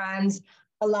or friends,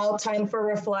 allow time for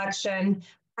reflection,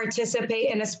 participate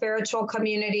in a spiritual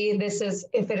community. This is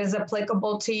if it is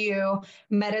applicable to you,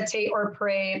 meditate or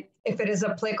pray if it is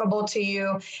applicable to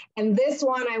you. And this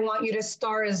one, I want you to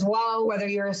start as well, whether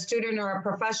you're a student or a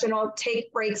professional,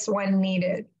 take breaks when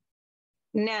needed.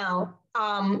 Now,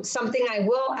 something I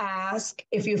will ask,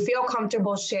 if you feel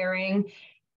comfortable sharing,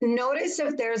 notice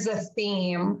if there's a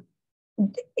theme.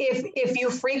 If you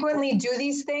frequently do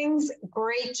these things,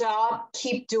 great job,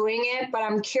 keep doing it. But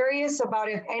I'm curious about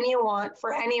if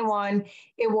for anyone,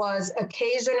 it was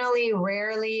occasionally,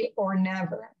 rarely, or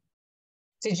never.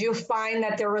 Did you find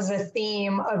that there was a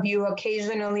theme of you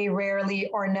occasionally, rarely,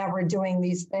 or never doing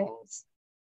these things?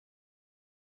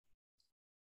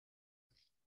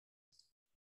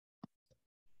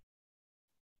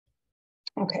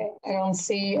 Okay, I don't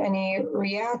see any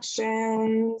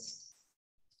reactions.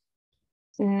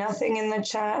 Nothing in the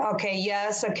chat. Okay,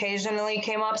 yes, occasionally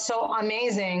came up. So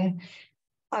amazing.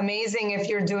 Amazing if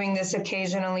you're doing this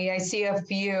occasionally. I see a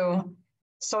few.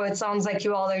 So it sounds like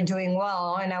you all are doing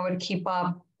well, and I would keep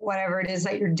up whatever it is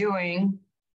that you're doing.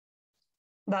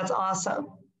 That's awesome.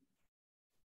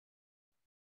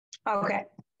 Okay.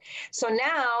 So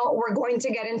now we're going to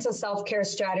get into self-care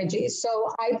strategies.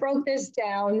 So I broke this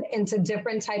down into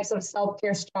different types of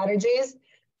self-care strategies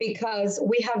because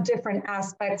we have different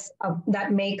aspects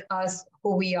that make us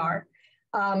who we are.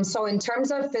 So in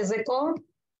terms of physical,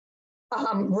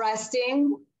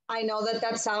 resting, I know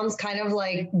that sounds kind of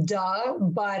like duh,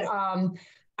 but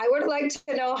I would like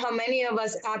to know how many of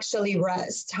us actually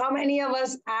rest. How many of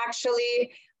us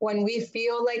actually, when we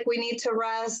feel like we need to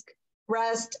rest,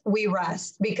 we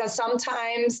rest, because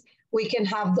sometimes we can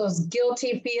have those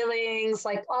guilty feelings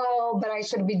like, oh, but I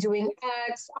should be doing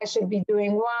X, I should be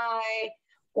doing Y,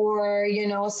 or, you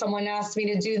know, someone asked me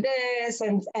to do this,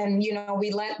 and you know,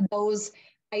 we let those,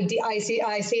 I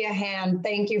see a hand.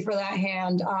 Thank you for that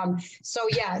hand. So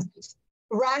yes,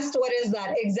 rest, what is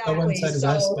that? Exactly. Someone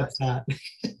said so, rest, that.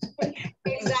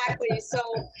 Exactly. So,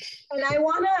 and I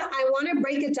wanna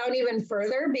break it down even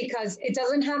further, because it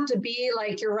doesn't have to be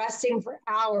like you're resting for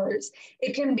hours.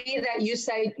 It can be that you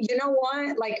say, you know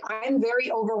what, like I'm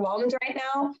very overwhelmed right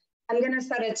now. I'm gonna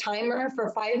set a timer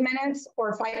for 5 minutes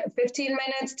or 15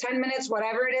 minutes, 10 minutes,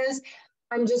 whatever it is.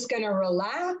 I'm just gonna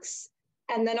relax,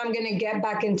 and then I'm gonna get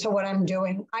back into what I'm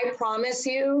doing. I promise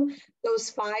you, those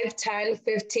 5, 10,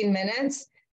 15 minutes,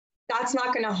 that's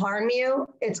not gonna harm you,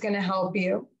 it's gonna help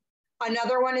you.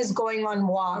 Another one is going on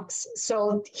walks.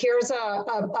 So here's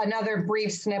another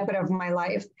brief snippet of my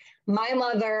life. My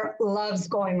mother loves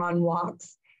going on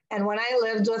walks. And when I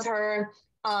lived with her,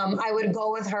 I would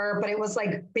go with her, but it was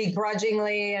like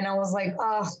begrudgingly. And I was like,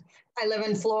 oh, I live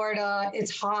in Florida.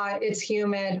 It's hot. It's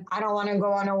humid. I don't want to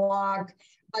go on a walk.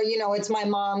 But, you know, it's my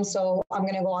mom, so I'm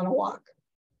going to go on a walk.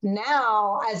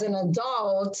 Now, as an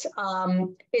adult,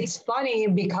 it's funny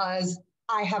because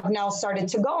I have now started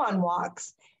to go on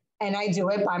walks and I do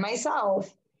it by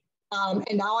myself.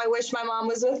 And now I wish my mom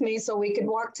was with me so we could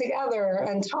walk together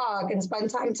and talk and spend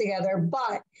time together.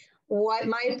 But what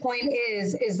my point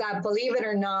is that believe it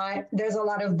or not, there's a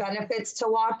lot of benefits to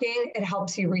walking. It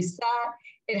helps you reset.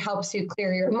 It helps you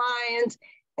clear your mind.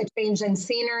 A change in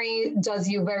scenery does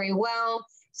you very well.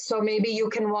 So maybe you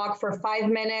can walk for 5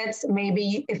 minutes.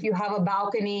 Maybe if you have a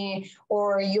balcony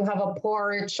or you have a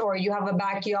porch or you have a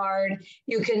backyard,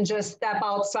 you can just step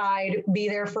outside, be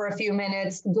there for a few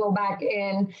minutes, go back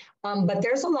in. But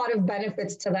there's a lot of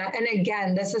benefits to that. And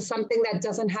again, this is something that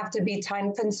doesn't have to be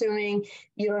time consuming.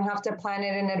 You don't have to plan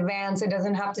it in advance. It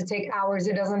doesn't have to take hours.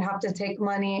 It doesn't have to take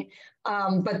money.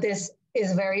 But this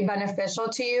is very beneficial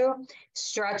to you.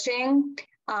 Stretching,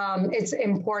 it's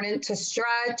important to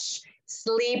stretch.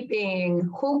 Sleeping,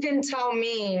 who can tell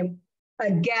me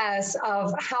a guess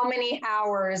of how many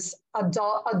hours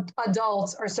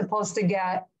adults are supposed to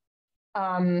get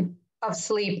of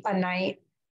sleep a night?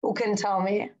 Who can tell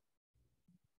me?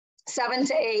 7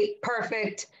 to 8,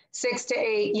 perfect. 6 to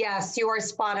 8, yes, you are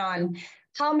spot on.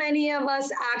 How many of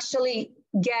us actually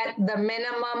get the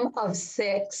minimum of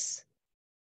 6?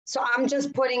 So I'm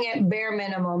just putting it bare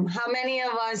minimum. How many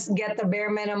of us get the bare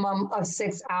minimum of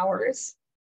 6 hours?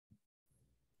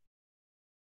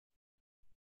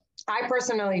 I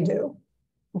personally do,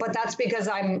 but that's because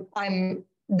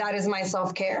that is my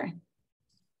self-care.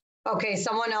 Okay,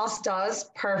 someone else does.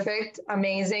 Perfect,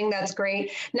 amazing, that's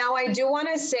great. Now I do want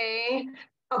to say,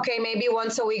 okay, maybe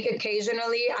once a week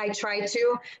occasionally, I try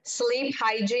to. Sleep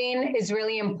hygiene is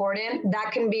really important.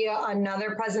 That can be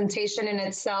another presentation in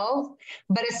itself,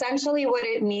 but essentially what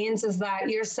it means is that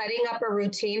you're setting up a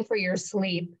routine for your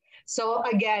sleep. So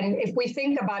again, if we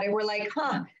think about it, we're like,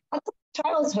 that's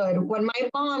childhood when my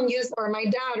mom used, or my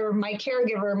dad, or my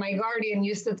caregiver, my guardian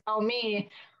used to tell me,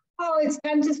 oh, it's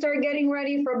time to start getting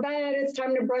ready for bed. It's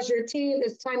time to brush your teeth.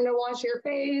 It's time to wash your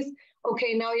face.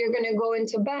 Okay, now you're going to go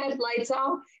into bed, lights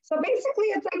out. So basically,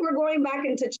 it's like we're going back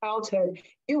into childhood.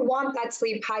 You want that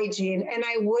sleep hygiene. And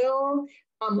I will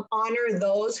honor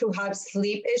those who have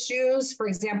sleep issues. For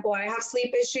example, I have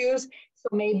sleep issues. So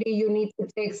maybe you need to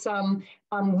take some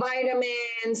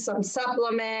vitamins, some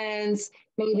supplements,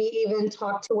 maybe even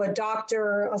talk to a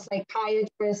doctor, a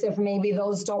psychiatrist, if maybe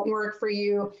those don't work for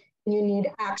you. You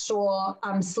need actual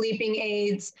sleeping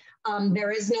aids. There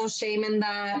is no shame in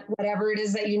that. Whatever it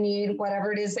is that you need,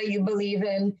 whatever it is that you believe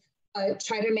in,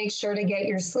 try to make sure to get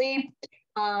your sleep.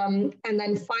 And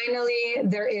then finally,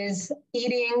 there is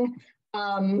eating.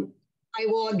 I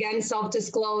will again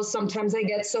self-disclose. Sometimes I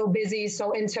get so busy,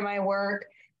 so into my work,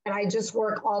 and I just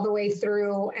work all the way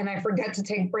through and I forget to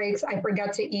take breaks. I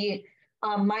forget to eat.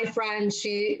 My friend,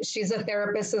 she's a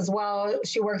therapist as well.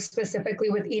 She works specifically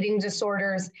with eating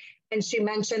disorders. And she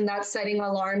mentioned that setting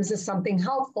alarms is something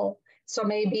helpful. So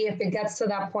maybe if it gets to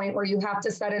that point where you have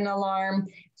to set an alarm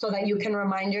so that you can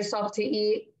remind yourself to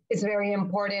eat, it's very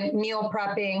important. Meal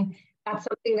prepping, that's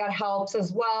something that helps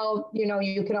as well. You know,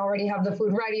 you can already have the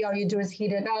food ready. All you do is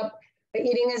heat it up. But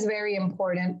eating is very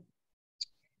important.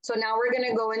 So now we're going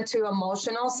to go into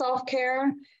emotional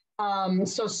self-care.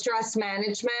 So stress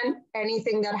management,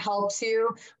 anything that helps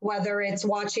you, whether it's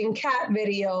watching cat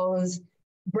videos,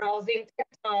 browsing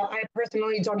TikTok. I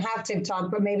personally don't have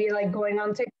TikTok, but maybe like going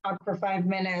on TikTok for 5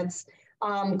 minutes,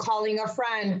 calling a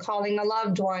friend, calling a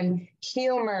loved one,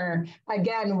 humor,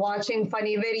 again, watching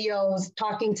funny videos,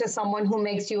 talking to someone who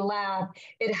makes you laugh.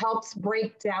 It helps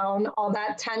break down all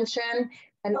that tension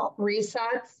and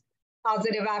resets.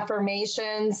 Positive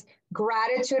affirmations,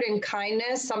 gratitude and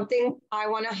kindness. Something I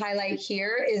want to highlight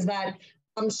here is that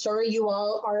I'm sure you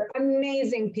all are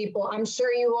amazing people. I'm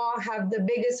sure you all have the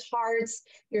biggest hearts.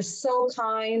 You're so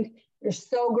kind. You're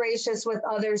so gracious with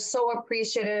others, so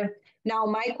appreciative. Now,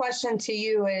 my question to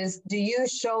you is, do you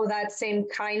show that same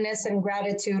kindness and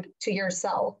gratitude to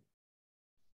yourself?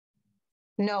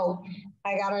 No,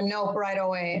 I got a nope right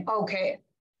away. Okay.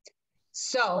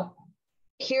 So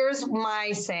here's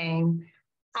my saying.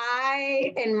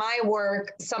 In my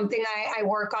work, something I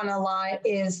work on a lot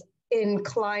is in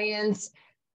clients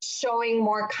showing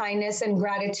more kindness and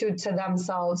gratitude to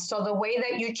themselves. So the way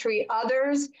that you treat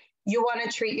others, you want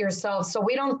to treat yourself. So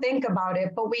we don't think about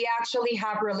it, but we actually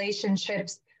have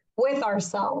relationships with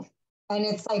ourselves. And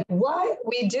it's like, what?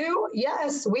 We do?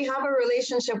 Yes, we have a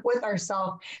relationship with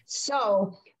ourselves.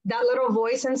 So that little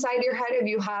voice inside your head, if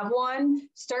you have one,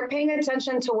 start paying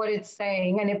attention to what it's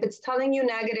saying. And if it's telling you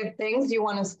negative things, you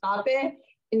want to stop it.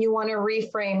 and you want to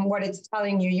reframe what it's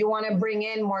telling you. You want to bring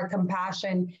in more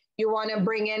compassion. You want to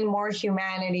bring in more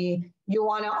humanity. You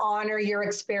want to honor your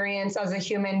experience as a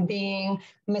human being.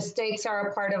 Mistakes are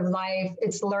a part of life.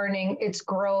 It's learning, it's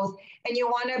growth. And you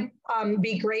want to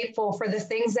be grateful for the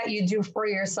things that you do for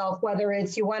yourself, whether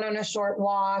it's you went on a short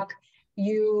walk,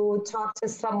 you talked to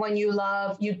someone you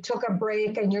love, you took a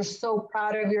break and you're so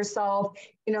proud of yourself.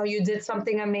 You know, you did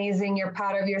something amazing, you're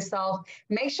proud of yourself.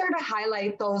 Make sure to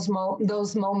highlight those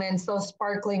moments, those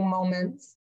sparkling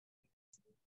moments.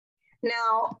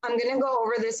 Now, I'm going to go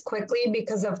over this quickly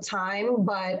because of time,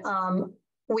 but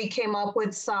we came up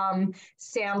with some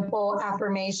sample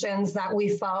affirmations that we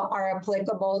felt are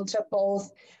applicable to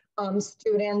both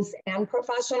students and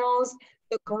professionals.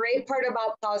 The great part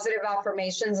about positive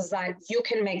affirmations is that you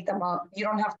can make them up. You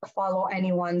don't have to follow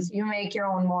anyone's. You make your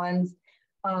own ones.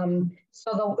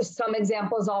 Some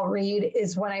examples I'll read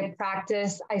is when I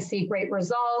practice, I see great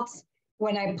results.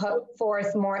 When I put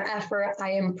forth more effort,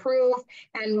 I improve.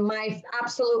 And my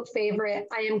absolute favorite,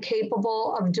 I am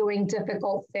capable of doing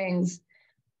difficult things.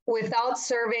 Without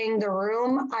surveying the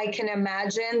room, I can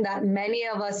imagine that many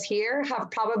of us here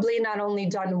have probably not only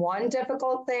done one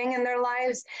difficult thing in their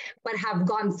lives, but have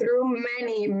gone through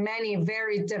many, many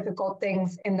very difficult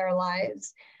things in their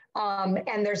lives.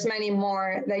 And there's many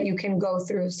more that you can go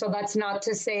through. So that's not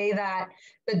to say that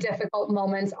the difficult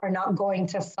moments are not going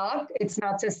to suck. It's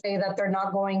not to say that they're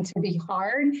not going to be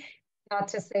hard. Not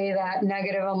to say that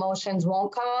negative emotions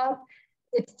won't come up.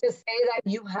 It's to say that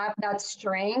you have that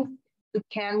strength. You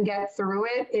can get through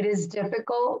it. It is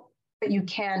difficult, but you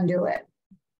can do it.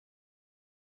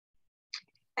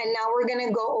 And now we're going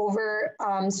to go over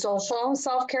social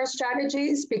self-care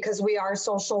strategies because we are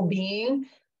social beings.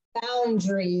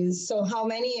 Boundaries. So how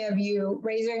many of you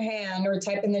raise your hand or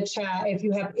type in the chat if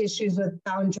you have issues with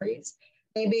boundaries?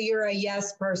 Maybe you're a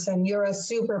yes person, you're a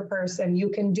super person, you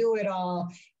can do it all.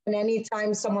 And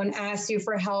anytime someone asks you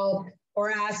for help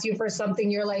or asks you for something,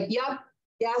 you're like, yep,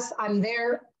 yes, I'm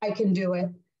there, I can do it.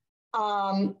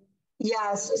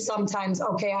 Yes, sometimes,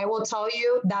 okay, I will tell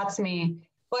you, that's me.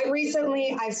 But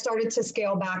recently I've started to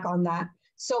scale back on that.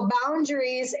 So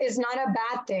boundaries is not a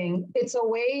bad thing. It's a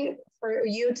way for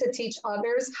you to teach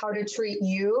others how to treat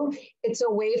you. It's a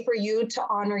way for you to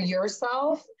honor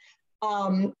yourself.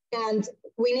 And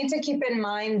we need to keep in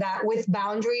mind that with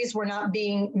boundaries, we're not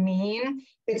being mean.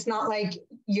 It's not like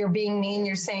you're being mean,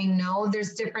 you're saying no.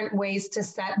 There's different ways to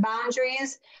set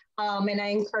boundaries. And I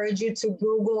encourage you to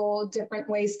Google different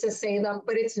ways to say them,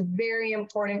 but it's very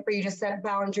important for you to set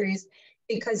boundaries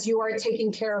because you are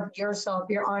taking care of yourself.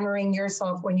 You're honoring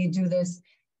yourself when you do this.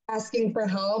 Asking for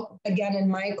help, again, in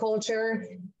my culture,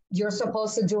 you're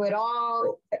supposed to do it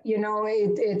all. You know,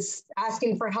 it's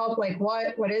asking for help, like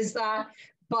what is that?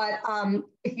 But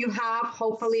if you have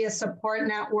hopefully a support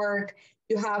network,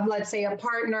 you have, let's say, a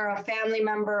partner, a family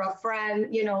member, a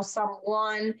friend, you know,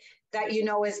 someone that you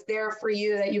know is there for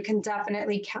you that you can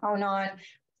definitely count on.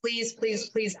 Please, please,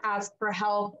 please ask for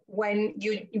help when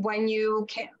you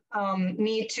can,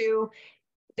 need to.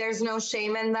 There's no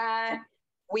shame in that.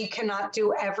 We cannot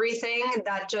do everything.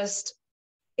 That just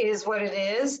is what it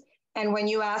is. And when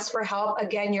you ask for help,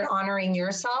 again, you're honoring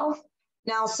yourself.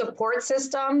 Now, support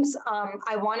systems,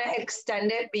 I want to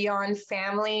extend it beyond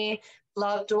family,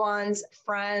 loved ones,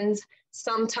 friends.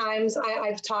 Sometimes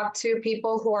I've talked to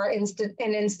people who are in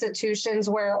institutions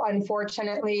where,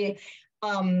 unfortunately,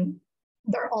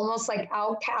 they're almost like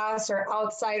outcasts or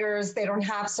outsiders. They don't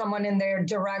have someone in their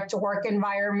direct work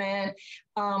environment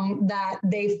that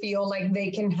they feel like they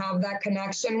can have that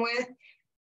connection with.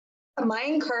 My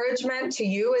encouragement to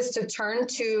you is to turn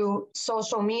to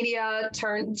social media,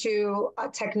 turn to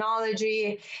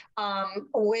technology.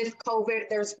 With COVID,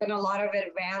 there's been a lot of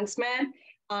advancement.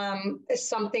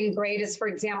 Something great is, for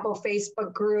example,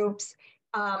 Facebook groups.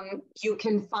 You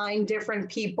can find different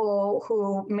people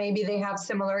who maybe they have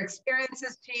similar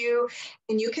experiences to you,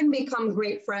 and you can become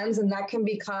great friends, and that can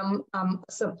become a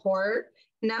support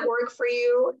network for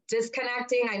you.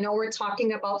 Disconnecting, I know we're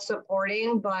talking about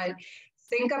supporting, but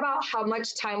think about how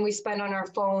much time we spend on our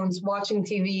phones, watching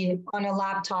TV, on a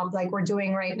laptop like we're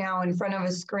doing right now in front of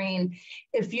a screen.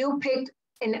 If you picked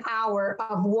an hour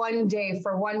of one day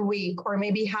for 1 week, or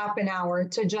maybe half an hour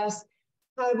to just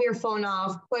have your phone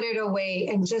off, put it away,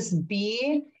 and just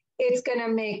be, it's going to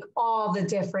make all the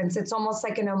difference. It's almost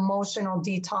like an emotional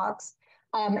detox.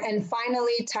 And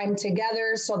finally, time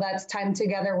together. So that's time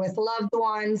together with loved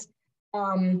ones.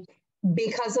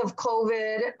 Because of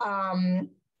COVID,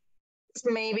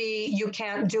 maybe you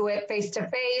can't do it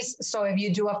face-to-face. So if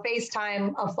you do a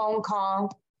FaceTime, a phone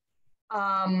call.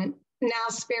 Now,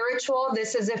 spiritual,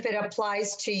 this is if it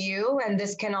applies to you, and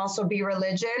this can also be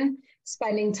religion.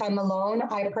 spending time alone.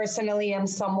 I personally am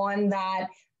someone that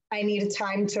I need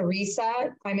time to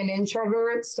reset. I'm an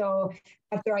introvert, so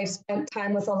after I've spent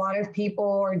time with a lot of people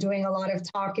or doing a lot of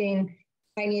talking,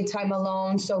 I need time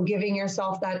alone. So giving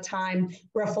yourself that time,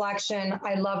 reflection.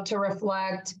 I love to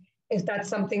reflect. If that's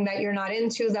something that you're not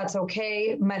into, that's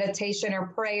okay. Meditation or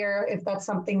prayer, if that's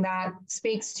something that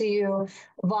speaks to you.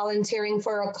 Volunteering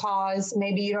for a cause,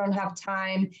 maybe you don't have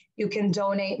time, you can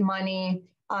donate money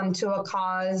to a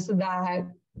cause that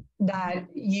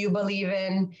you believe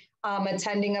in.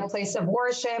 Attending a place of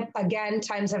worship, again,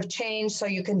 times have changed, so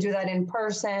you can do that in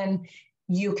person.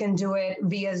 You can do it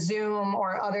via Zoom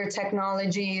or other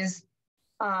technologies.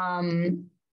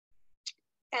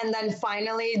 And then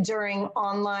finally, during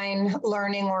online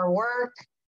learning or work,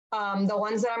 the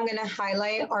ones that I'm going to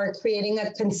highlight are creating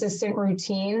a consistent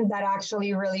routine that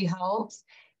actually really helps.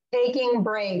 Taking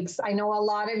breaks. I know a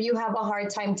lot of you have a hard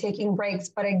time taking breaks,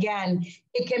 but again,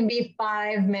 it can be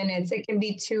 5 minutes, it can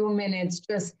be 2 minutes.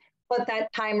 Just put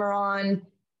that timer on,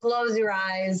 close your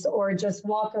eyes, or just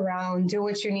walk around, do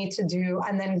what you need to do,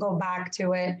 and then go back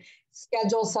to it.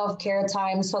 Schedule self-care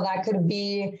time. So that could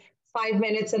be 5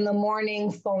 minutes in the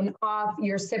morning, phone off,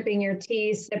 you're sipping your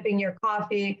tea, sipping your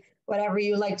coffee, whatever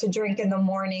you like to drink in the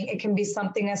morning. It can be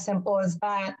something as simple as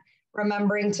that.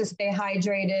 Remembering to stay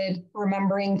hydrated,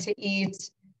 remembering to eat.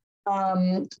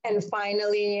 And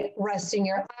finally, resting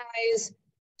your eyes,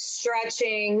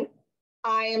 stretching.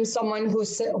 I am someone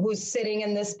who's sitting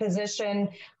in this position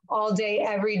all day,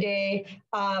 every day.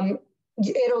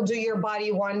 It'll do your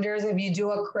body wonders if you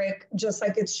do a quick, just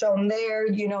like it's shown there,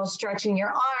 you know, stretching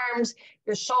your arms,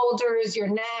 your shoulders, your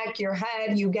neck, your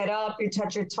head, you get up, you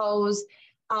touch your toes.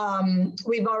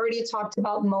 We've already talked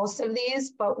about most of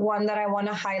these, but one that I want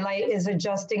to highlight is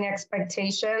adjusting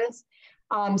expectations.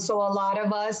 So a lot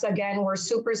of us, again, we're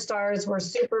superstars, we're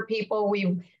super people.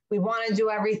 We want to do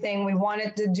everything. We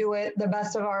wanted to do it the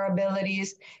best of our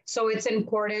abilities. So it's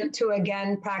important to,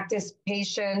 again, practice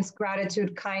patience,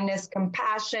 gratitude, kindness,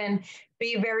 compassion,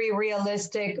 be very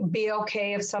realistic, be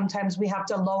okay if sometimes we have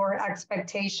to lower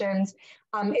expectations.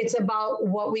 It's about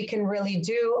what we can really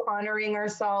do, honoring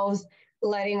ourselves,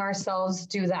 letting ourselves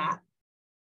do that.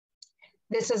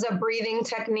 This is a breathing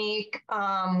technique,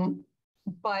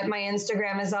 but my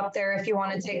Instagram is up there if you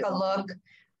want to take a look.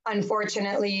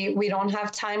 Unfortunately, we don't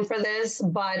have time for this,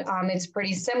 but it's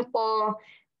pretty simple.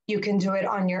 You can do it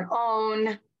on your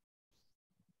own.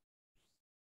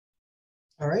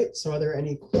 All right, so are there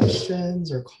any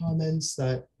questions or comments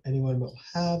that anyone will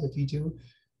have? If you do,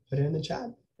 put it in the chat.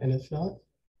 And if not,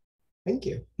 thank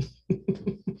you.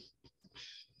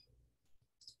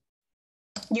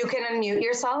 You can unmute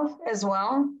yourself as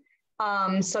well.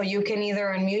 So you can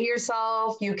either unmute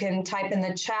yourself, you can type in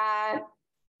the chat.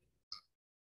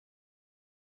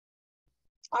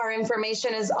 Our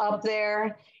information is up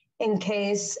there in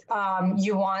case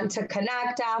you want to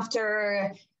connect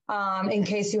after, in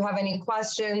case you have any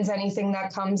questions, anything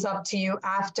that comes up to you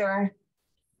after.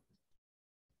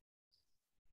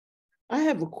 I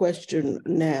have a question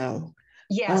now.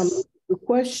 Yes. The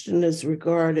question is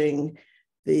regarding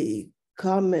the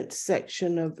comment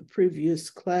section of the previous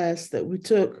class that we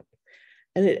took,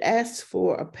 and it asks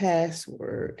for a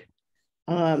password.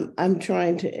 I'm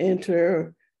trying to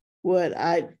enter what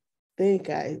I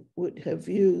think I would have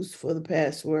used for the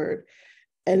password,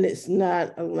 and it's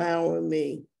not allowing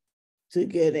me to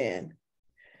get in.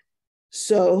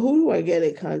 So who do I get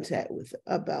in contact with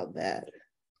about that?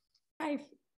 Hi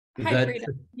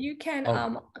Frida. You can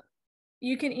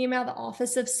email the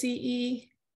Office of CE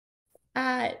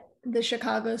at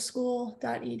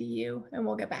thechicagoschool.edu and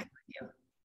we'll get back with you.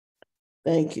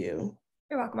 Thank you.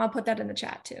 You're welcome. I'll put that in the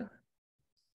chat too.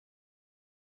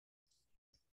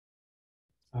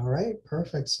 All right,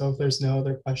 perfect. So if there's no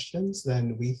other questions,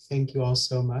 then we thank you all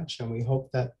so much, and we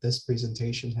hope that this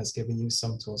presentation has given you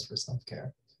some tools for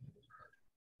self-care.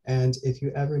 And if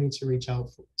you ever need to reach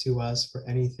out to us for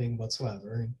anything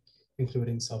whatsoever,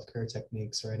 including self-care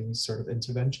techniques or any sort of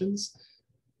interventions,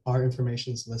 our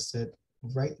information is listed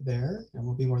right there, and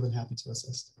we'll be more than happy to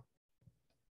assist.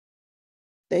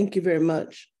 Thank you very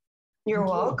much. You're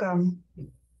welcome.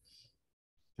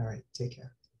 All right, take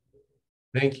care.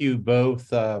 Thank you both.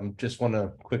 Just want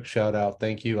a quick shout out.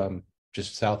 Thank you. I'm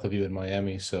just south of you in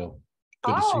Miami, so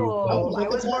good to see you both. I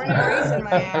was born and raised in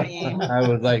Miami. I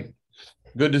was like,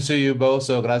 good to see you both.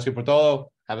 So gracias por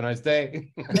todo. Have a nice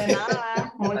day. De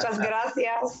nada. Muchas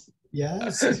gracias.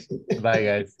 Yes. Bye,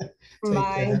 guys. Take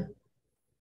Bye. care.